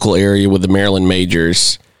your local area with the Maryland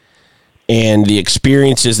Majors and the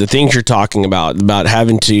experiences, the things you're talking about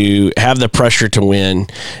having to have the pressure to win,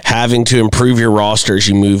 having to improve your roster as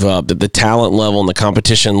you move up, that the talent level and the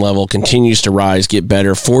competition level continues to rise, get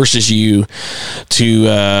better, forces you to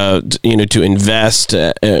to invest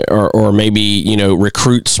or maybe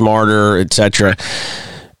recruit smarter, etc.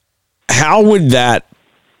 How would that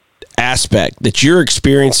aspect that you're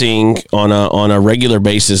experiencing on a regular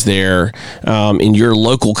basis there in your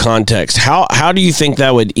local context, how do you think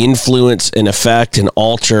that would influence and affect and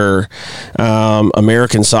alter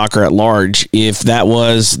American soccer at large if that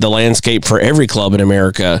was the landscape for every club in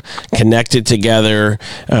America, connected together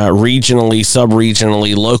regionally,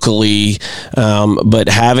 sub-regionally, locally, but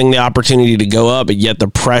having the opportunity to go up, but yet the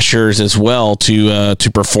pressures as well to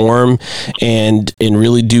perform and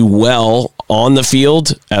really do well on the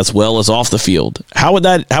field as well as off the field? How would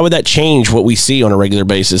that change what we see on a regular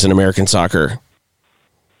basis in American soccer?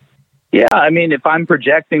 Yeah, I mean, if I'm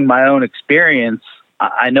projecting my own experience,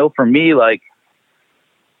 I know for me,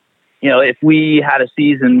 if we had a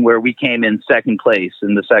season where we came in second place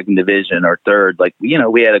in the second division or third, we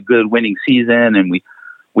had a good winning season and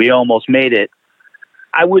we almost made it,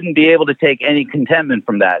 I wouldn't be able to take any contentment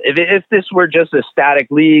from that. If this were just a static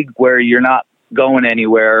league where you're not going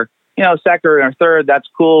anywhere, second or third, that's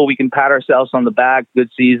cool. We can pat ourselves on the back. Good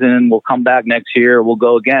season. We'll come back next year. We'll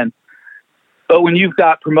go again. But when you've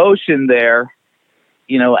got promotion there,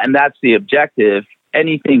 and that's the objective,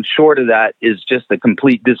 anything short of that is just a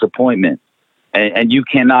complete disappointment. And you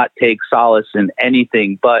cannot take solace in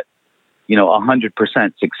anything but,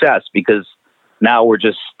 100% success, because now we're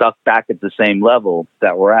just stuck back at the same level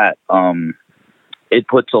that we're at. It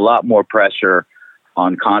puts a lot more pressure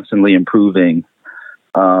on constantly improving.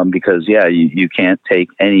 Because you can't take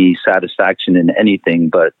any satisfaction in anything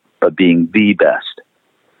but being the best.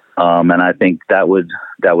 And I think that would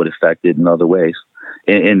affect it in other ways,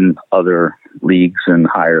 in other leagues and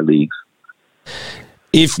higher leagues.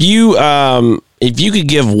 If you could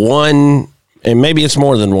give one, and maybe it's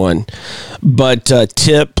more than one, but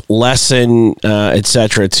tip, lesson,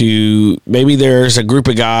 etc., to maybe there's a group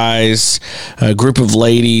of guys, a group of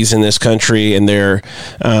ladies in this country, and they're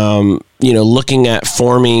looking at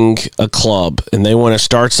forming a club, and they want to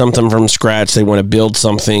start something from scratch. They want to build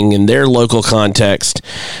something in their local context.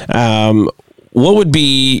 What would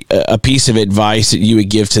be a piece of advice that you would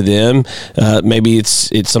give to them? Maybe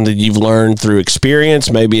it's something you've learned through experience.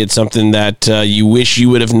 Maybe it's something that you wish you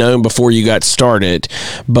would have known before you got started.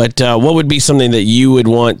 But what would be something that you would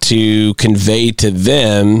want to convey to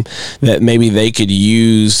them that maybe they could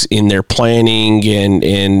use in their planning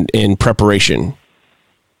and preparation?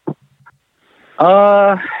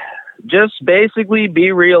 Just basically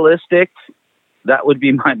be realistic. That would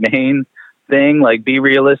be my main thing. Be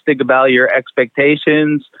realistic about your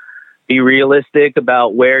expectations, be realistic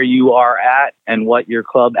about where you are at and what your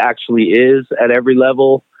club actually is at every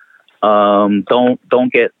level.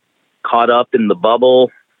 Don't get caught up in the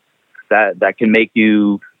bubble that can make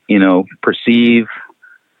you, perceive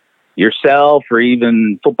yourself or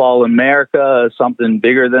even football in America as something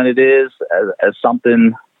bigger than it is, as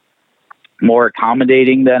something more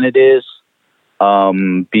accommodating than it is.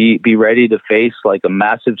 Be ready to face a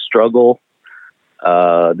massive struggle.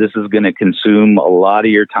 This is going to consume a lot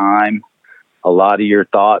of your time, a lot of your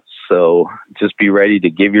thoughts. So just be ready to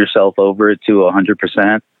give yourself over to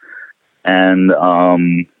 100%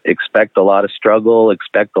 and expect a lot of struggle,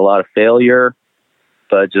 expect a lot of failure,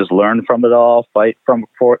 but just learn from it all, fight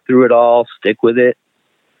through it all, stick with it.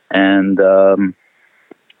 And,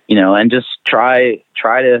 and just try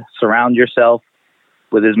to surround yourself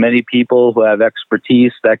with as many people who have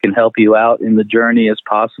expertise that can help you out in the journey as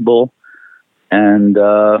possible, and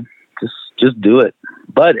just do it.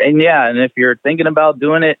 And if you're thinking about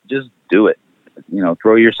doing it, just do it.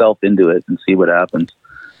 Throw yourself into it and see what happens.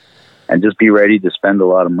 And just be ready to spend a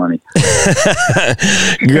lot of money.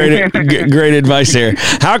 Great advice there.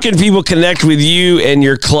 How can people connect with you and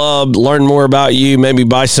your club, learn more about you, maybe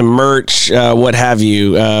buy some merch, what have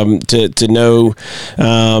you, to know,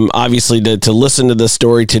 obviously to listen to the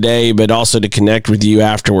story today, but also to connect with you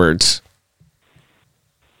afterwards?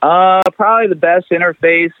 Probably the best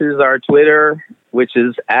interface is our Twitter, which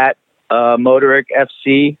is at Motorik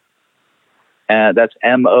FC. That's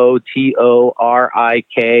MOTORIK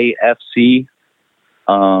FC.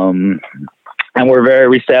 And we're very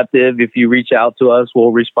receptive. If you reach out to us,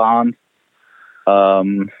 we'll respond.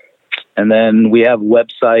 And then we have a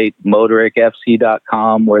website,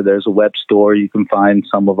 motorikfc.com, where there's a web store. You can find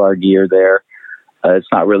some of our gear there. It's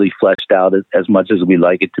not really fleshed out as much as we'd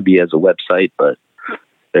like it to be as a website, but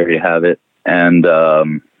there you have it. And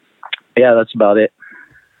that's about it.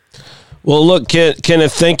 Well, look,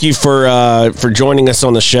 Kenneth, thank you for joining us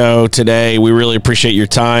on the show today. We really appreciate your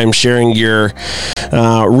time, sharing your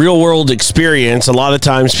real-world experience. A lot of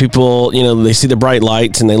times people, they see the bright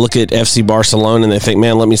lights and they look at FC Barcelona and they think,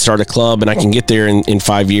 man, let me start a club and I can get there in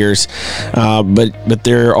 5 years. But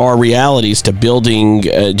there are realities to building,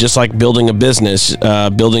 just like building a business,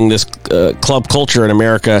 building this club culture in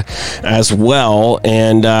America as well.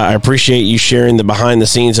 And I appreciate you sharing the behind the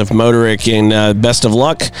scenes of Motorik, and best of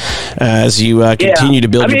luck as you continue to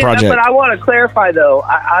build your project. But I want to clarify, though,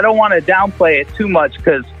 I don't want to downplay it too much,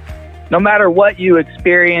 because no matter what you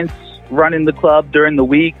experience running the club during the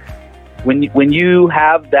week, when you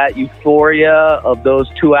have that euphoria of those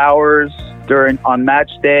 2 hours on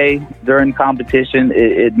match day during competition,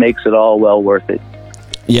 it makes it all well worth it.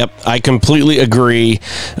 Yep, I completely agree.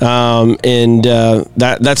 That's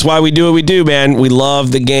why we do what we do, man. We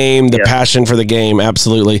love the game, the passion for the game.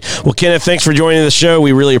 Absolutely. Well, Kenneth, thanks for joining the show.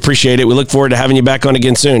 We really appreciate it. We look forward to having you back on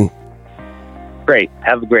again soon. Great.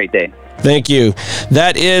 Have a great day. Thank you.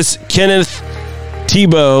 That is Kenneth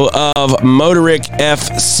Tebo of Motorik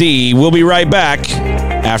FC. We'll be right back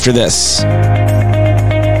after this.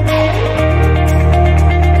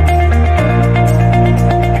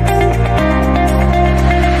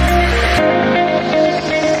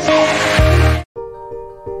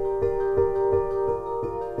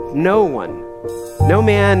 No one, no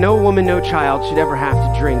man, no woman, no child should ever have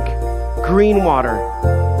to drink green water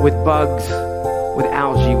with bugs, with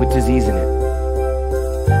algae, with disease in it.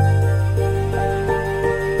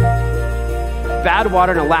 Bad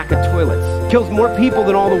water and a lack of toilets kills more people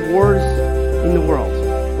than all the wars in the world.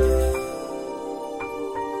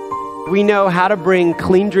 We know how to bring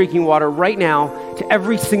clean drinking water right now to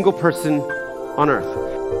every single person on earth.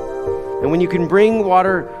 And when you can bring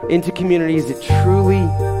water into communities, it truly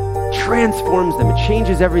transforms them. It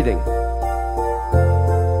changes everything.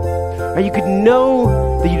 Or you could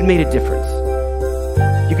know that you'd made a difference.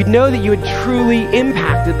 You could know that you had truly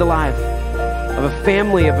impacted the life of a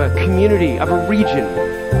family, of a community, of a region.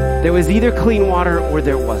 There was either clean water or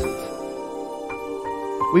there wasn't.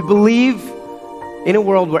 We believe in a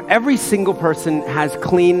world where every single person has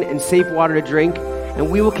clean and safe water to drink, and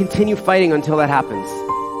we will continue fighting until that happens.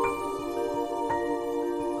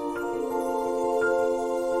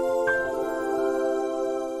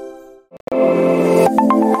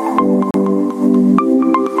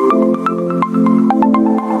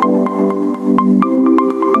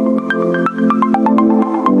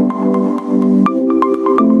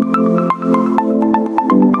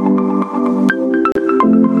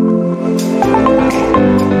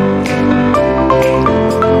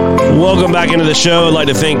 Welcome back into the show. I'd like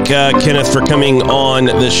to thank Kenneth for coming on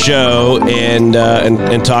the show and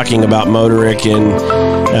talking about Motorik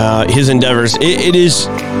and his endeavors. It is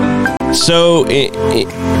so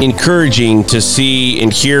encouraging to see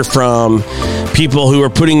and hear from people who are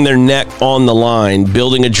putting their neck on the line,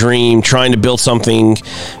 building a dream, trying to build something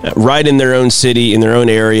right in their own city, in their own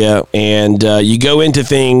area. And you go into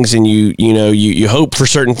things and you hope for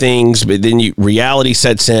certain things, but then reality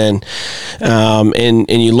sets in, and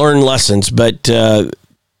you learn lessons. But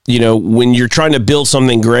when you're trying to build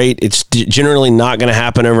something great, it's generally not going to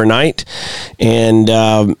happen overnight. And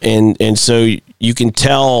so you can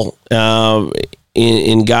tell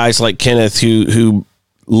in guys like Kenneth who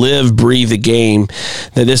live, breathe the game,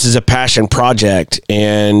 that this is a passion project.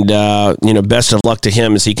 And best of luck to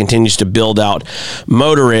him as he continues to build out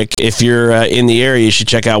Motorik. If you're in the area, you should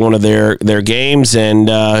check out one of their games, and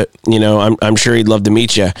I'm sure he'd love to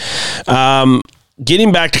meet you.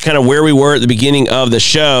 getting back to kind of where we were at the beginning of the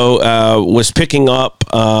show, was picking up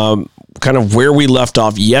kind of where we left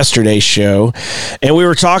off yesterday's show. And we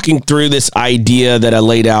were talking through this idea that I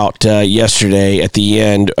laid out yesterday at the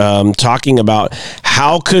end, talking about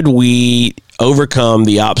how could we overcome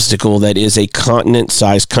the obstacle that is a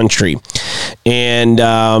continent-sized country. And,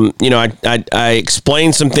 I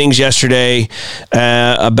explained some things yesterday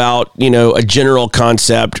about, a general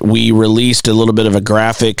concept. We released a little bit of a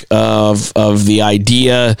graphic of the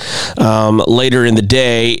idea later in the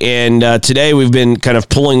day. And today we've been kind of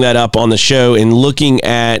pulling that up on the show and looking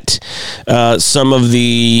at some of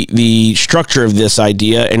the structure of this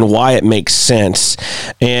idea and why it makes sense.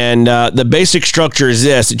 And the basic structure is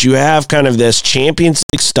this, that you have kind of this Champions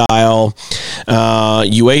League style,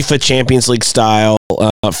 UEFA Champions League style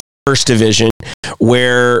first division,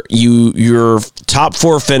 where your top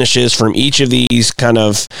four finishes from each of these kind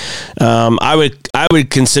of, I would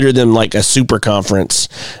consider them like a super conference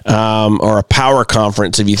or a power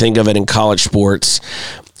conference if you think of it in college sports.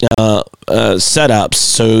 Setups.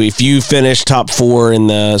 So if you finish top four in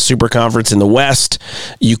the Super Conference in the West,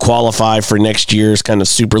 you qualify for next year's kind of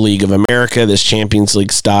Super League of America, this Champions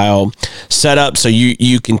League style setup. So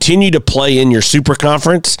you continue to play in your Super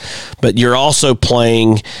Conference, but you're also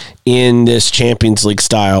playing in this Champions League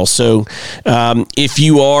style. So if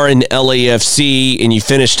you are in LAFC and you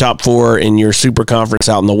finish top four in your Super Conference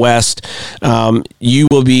out in the West, you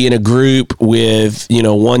will be in a group with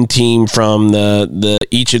one team from the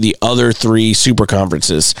each of the other three Super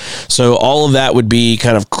Conferences. So all of that would be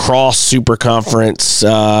kind of cross Super Conference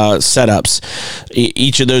setups,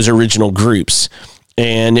 each of those original groups.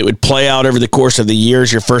 And it would play out over the course of the year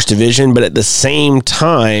as your first division, but at the same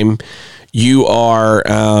time, you are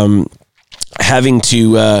having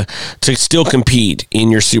to still compete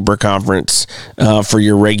in your Super Conference for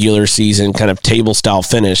your regular season kind of table style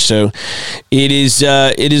finish. So it is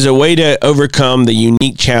a way to overcome the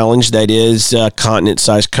unique challenge that is a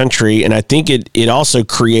continent-sized country, and I think it also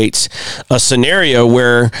creates a scenario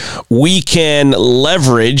where we can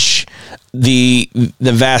leverage the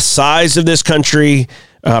vast size of this country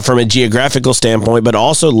from a geographical standpoint, but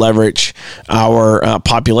also leverage our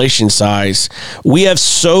population size. We have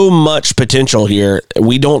so much potential here.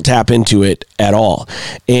 We don't tap into it at all,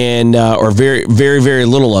 and or very, very, very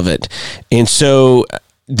little of it. And so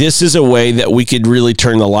this is a way that we could really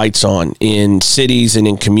turn the lights on in cities and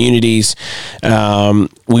in communities.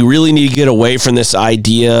 We really need to get away from this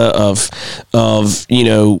idea of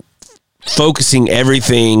focusing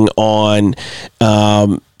everything on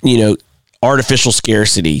artificial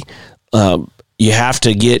scarcity. You have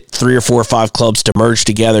to get 3 or 4 or 5 clubs to merge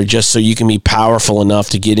together just so you can be powerful enough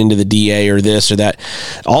to get into the DA or this or that.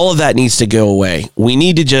 All of that needs to go away. We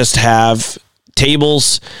need to just have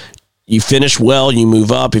tables. You finish well, you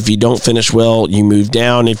move up. If you don't finish well, you move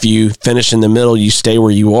down. If you finish in the middle, you stay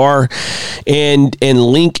where you are, and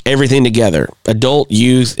link everything together. Adult,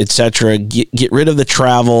 youth, etc. Get rid of the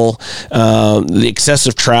travel, the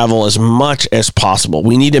excessive travel as much as possible.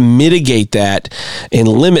 We need to mitigate that and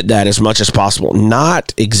limit that as much as possible, not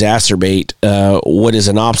exacerbate what is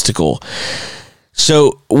an obstacle.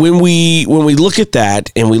 So when we look at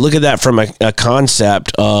that, and we look at that from a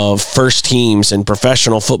concept of first teams and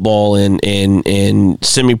professional football and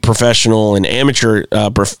semi-professional and amateur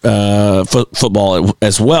football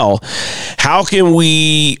as well, how can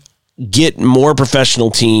we get more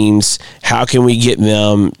professional teams? How can we get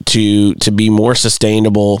them to be more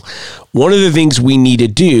sustainable? One of the things we need to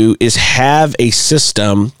do is have a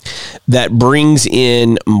system that brings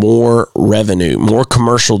in more revenue, more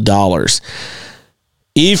commercial dollars.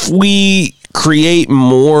 If we create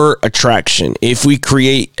more attraction, if we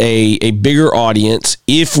create a bigger audience,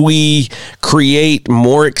 if we create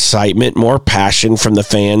more excitement, more passion from the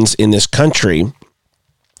fans in this country,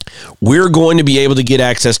 we're going to be able to get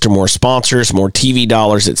access to more sponsors, more TV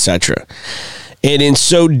dollars, etc. And in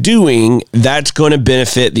so doing, that's going to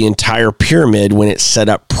benefit the entire pyramid when it's set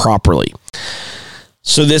up properly.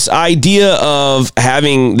 So this idea of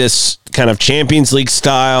having this kind of Champions League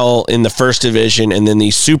style in the first division and then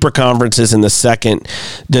these super conferences in the second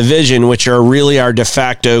division, which are really our de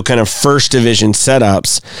facto kind of first division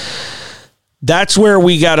setups, that's where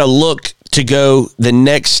we got to look to go the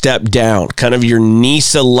next step down, kind of your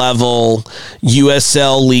NISA level,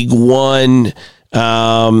 USL League One,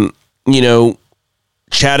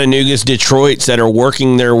 Chattanooga's, Detroit's that are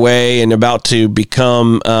working their way and about to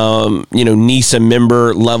become, NISA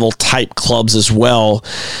member level type clubs as well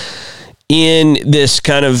in this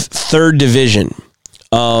kind of third division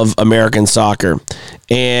of American soccer,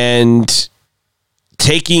 and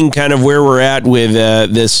taking kind of where we're at with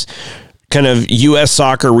this kind of U.S.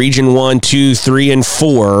 soccer Region 1, 2, 3, and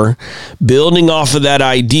 4, building off of that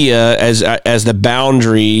idea as the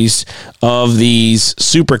boundaries of these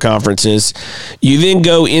super conferences. You then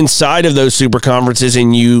go inside of those super conferences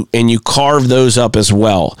and you carve those up as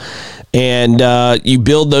well. And you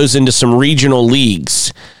build those into some regional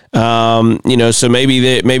leagues. So maybe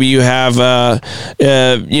you have,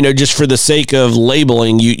 just for the sake of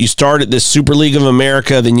labeling, you start at this Super League of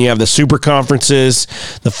America, then you have the super conferences,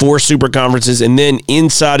 the 4 super conferences, and then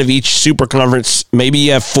inside of each super conference, maybe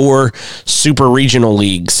you have 4 super regional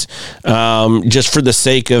leagues, just for the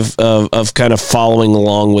sake of kind of following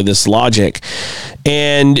along with this logic.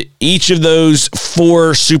 And each of those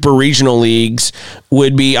 4 super regional leagues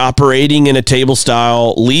would be operating in a table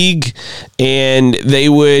style league, and they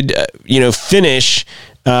would, finish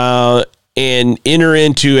and enter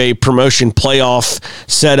into a promotion playoff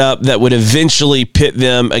setup that would eventually pit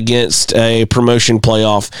them against a promotion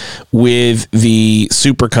playoff with the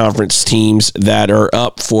super conference teams that are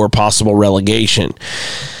up for possible relegation.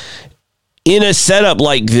 In a setup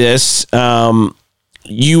like this,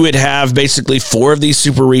 you would have basically 4 of these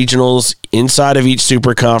super regionals inside of each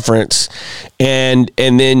super conference. And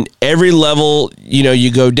then every level,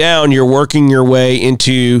 you go down, you're working your way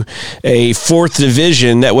into a 4th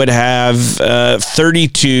division that would have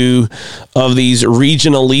 32 of these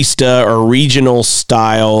regionalista or regional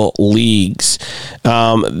style leagues.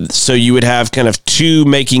 So you would have kind of 2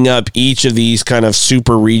 making up each of these kind of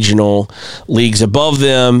super regional leagues above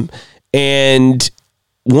them. And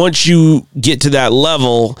once you get to that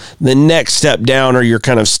level, the next step down are your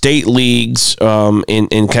kind of state leagues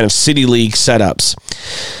and kind of city league setups.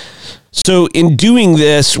 So in doing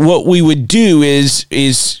this, what we would do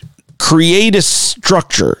is create a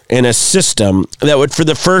structure and a system that would, for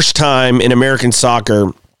the first time in American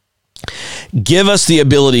soccer, give us the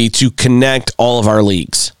ability to connect all of our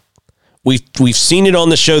leagues. We've seen it on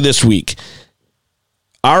the show this week.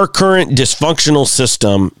 Our current dysfunctional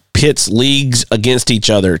system pits leagues against each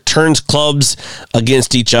other, turns clubs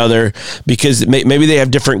against each other because maybe they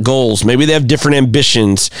have different goals, maybe they have different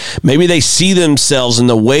ambitions, maybe they see themselves in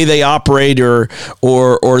the way they operate or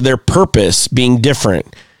their purpose being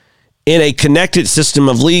different. In a connected system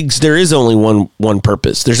of leagues, there is only one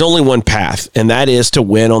purpose. There's only one path, and that is to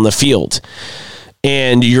win on the field.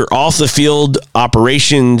 And your off the field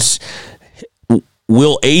operations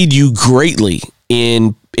will aid you greatly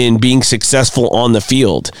in being successful on the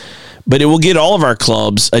field. But it will get all of our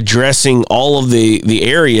clubs addressing all of the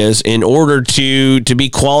areas in order to be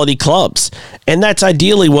quality clubs. And that's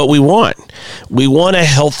ideally what we want. We want a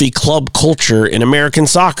healthy club culture in American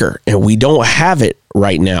soccer, and we don't have it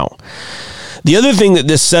right now. The other thing that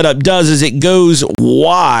this setup does is it goes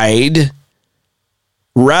wide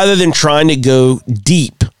rather than trying to go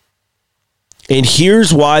deep. And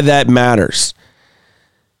here's why that matters.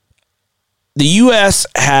 The U.S.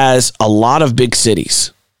 has a lot of big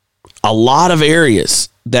cities, a lot of areas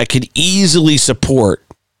that could easily support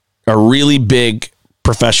a really big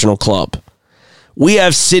professional club. We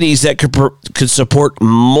have cities that could support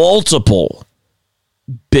multiple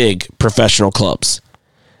big professional clubs.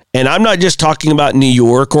 And I'm not just talking about New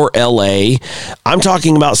York or L.A. I'm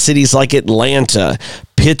talking about cities like Atlanta,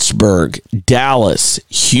 Pittsburgh, Dallas,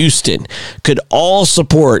 Houston could all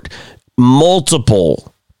support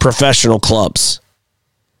multiple professional clubs.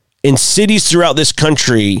 And cities throughout this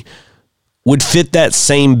country would fit that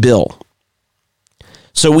same bill.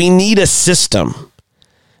 So we need a system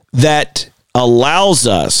that allows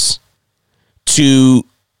us to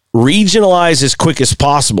regionalize as quick as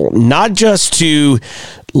possible, not just to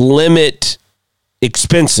limit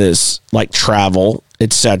expenses like travel,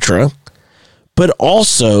 etc., but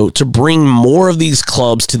also to bring more of these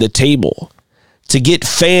clubs to the table, to get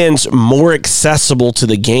fans more accessible to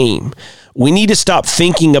the game. We need to stop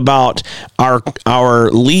thinking about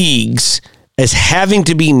our leagues as having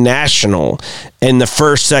to be national in the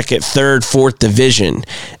 1st, 2nd, 3rd, 4th division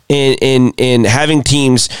and having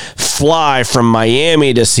teams fly from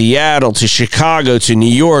Miami to Seattle to Chicago to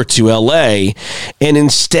New York to LA, and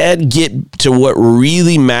instead get to what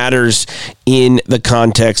really matters in the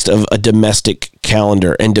context of a domestic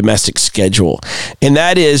calendar and domestic schedule. And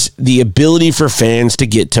that is the ability for fans to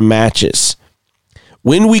get to matches.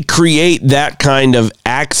 When we create that kind of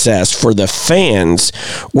access for the fans,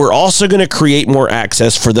 we're also going to create more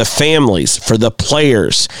access for the families, for the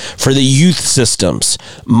players, for the youth systems,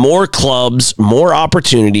 more clubs, more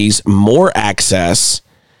opportunities, more access.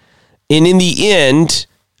 And in the end,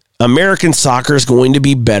 American soccer is going to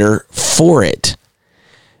be better for it.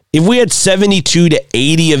 If we had 72 to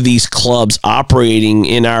 80 of these clubs operating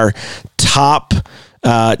in our top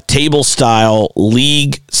table style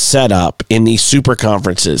league setup in these super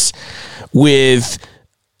conferences with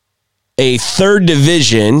a third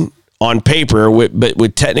division on paper, but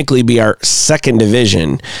would technically be our second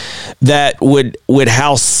division, that would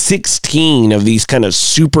house 16 of these kind of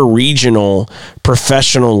super regional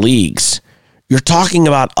professional leagues. You're talking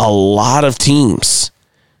about a lot of teams.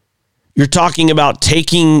 You're talking about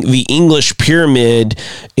taking the English pyramid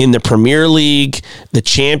in the Premier League, the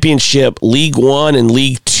Championship, League One, and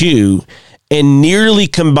League Two, and nearly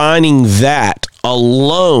combining that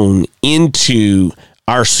alone into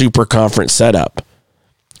our super conference setup.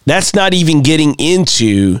 That's not even getting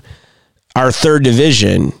into our third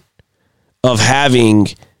division of having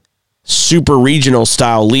super regional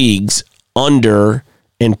style leagues under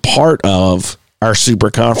and part of our super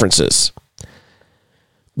conferences.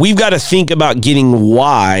 We've got to think about getting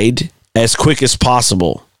wide as quick as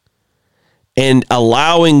possible and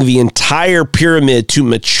allowing the entire pyramid to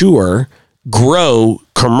mature, grow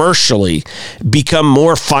commercially, become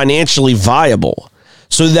more financially viable,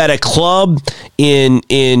 so that a club in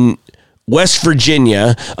West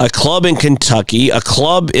Virginia, a club in Kentucky, a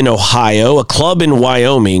club in Ohio, a club in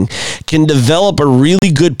Wyoming can develop a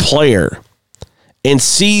really good player and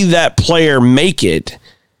see that player make it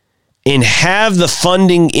and have the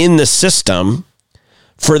funding in the system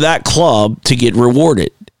for that club to get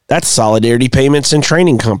rewarded. That's solidarity payments and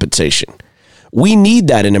training compensation. We need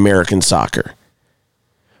that in American soccer.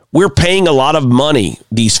 We're paying a lot of money,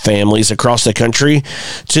 these families across the country,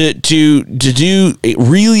 to do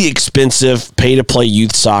really expensive pay-to-play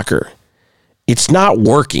youth soccer. It's not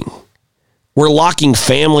working. We're locking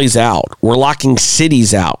families out. We're locking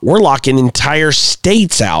cities out. We're locking entire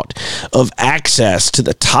states out of access to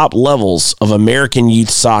the top levels of American youth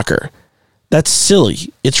soccer. That's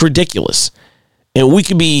silly. It's ridiculous. And we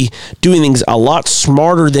could be doing things a lot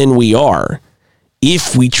smarter than we are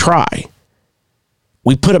if we try.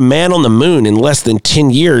 We put a man on the moon in less than 10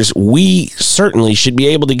 years. We certainly should be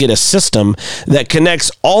able to get a system that connects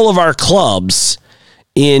all of our clubs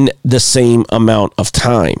in the same amount of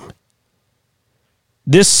time.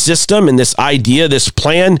 This system and this idea, this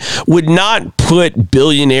plan would not put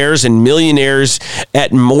billionaires and millionaires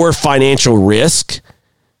at more financial risk.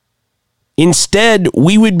 Instead,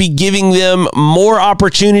 we would be giving them more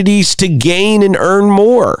opportunities to gain and earn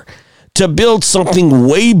more, to build something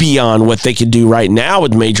way beyond what they could do right now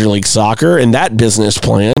with Major League Soccer and that business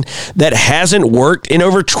plan that hasn't worked in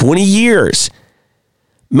over 20 years.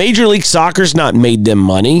 Major League Soccer's not made them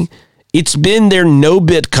money. It's been their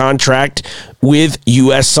no-bid contract with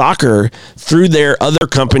U.S. Soccer through their other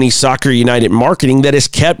company, Soccer United Marketing, that has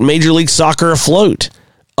kept Major League Soccer afloat.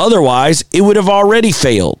 Otherwise, it would have already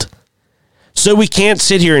failed. So we can't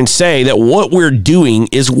sit here and say that what we're doing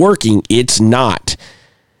is working. It's not.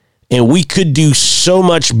 And we could do so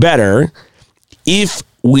much better if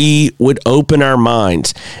we would open our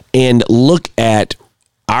minds and look at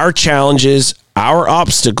our challenges, our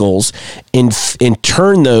obstacles, and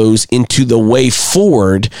turn those into the way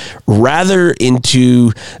forward rather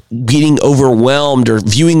into getting overwhelmed or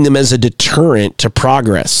viewing them as a deterrent to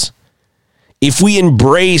progress. If we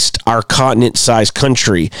embraced our continent-sized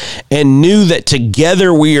country and knew that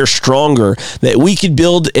together we are stronger, that we could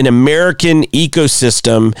build an American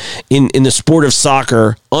ecosystem in the sport of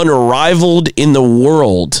soccer unrivaled in the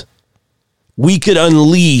world, we could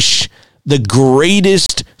unleash the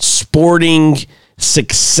greatest sporting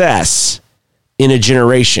success in a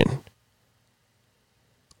generation.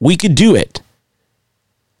 We could do it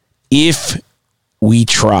if we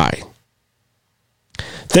try.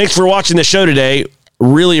 Thanks for watching the show today.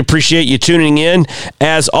 Really appreciate you tuning in.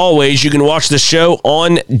 As always, you can watch the show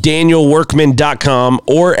on danielworkman.com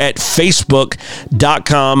or at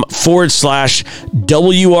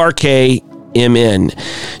facebook.com/WRKMN.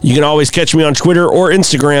 You can always catch me on Twitter or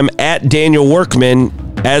Instagram at Daniel Workman.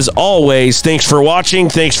 As always, thanks for watching.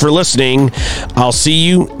 Thanks for listening. I'll see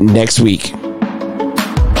you next week.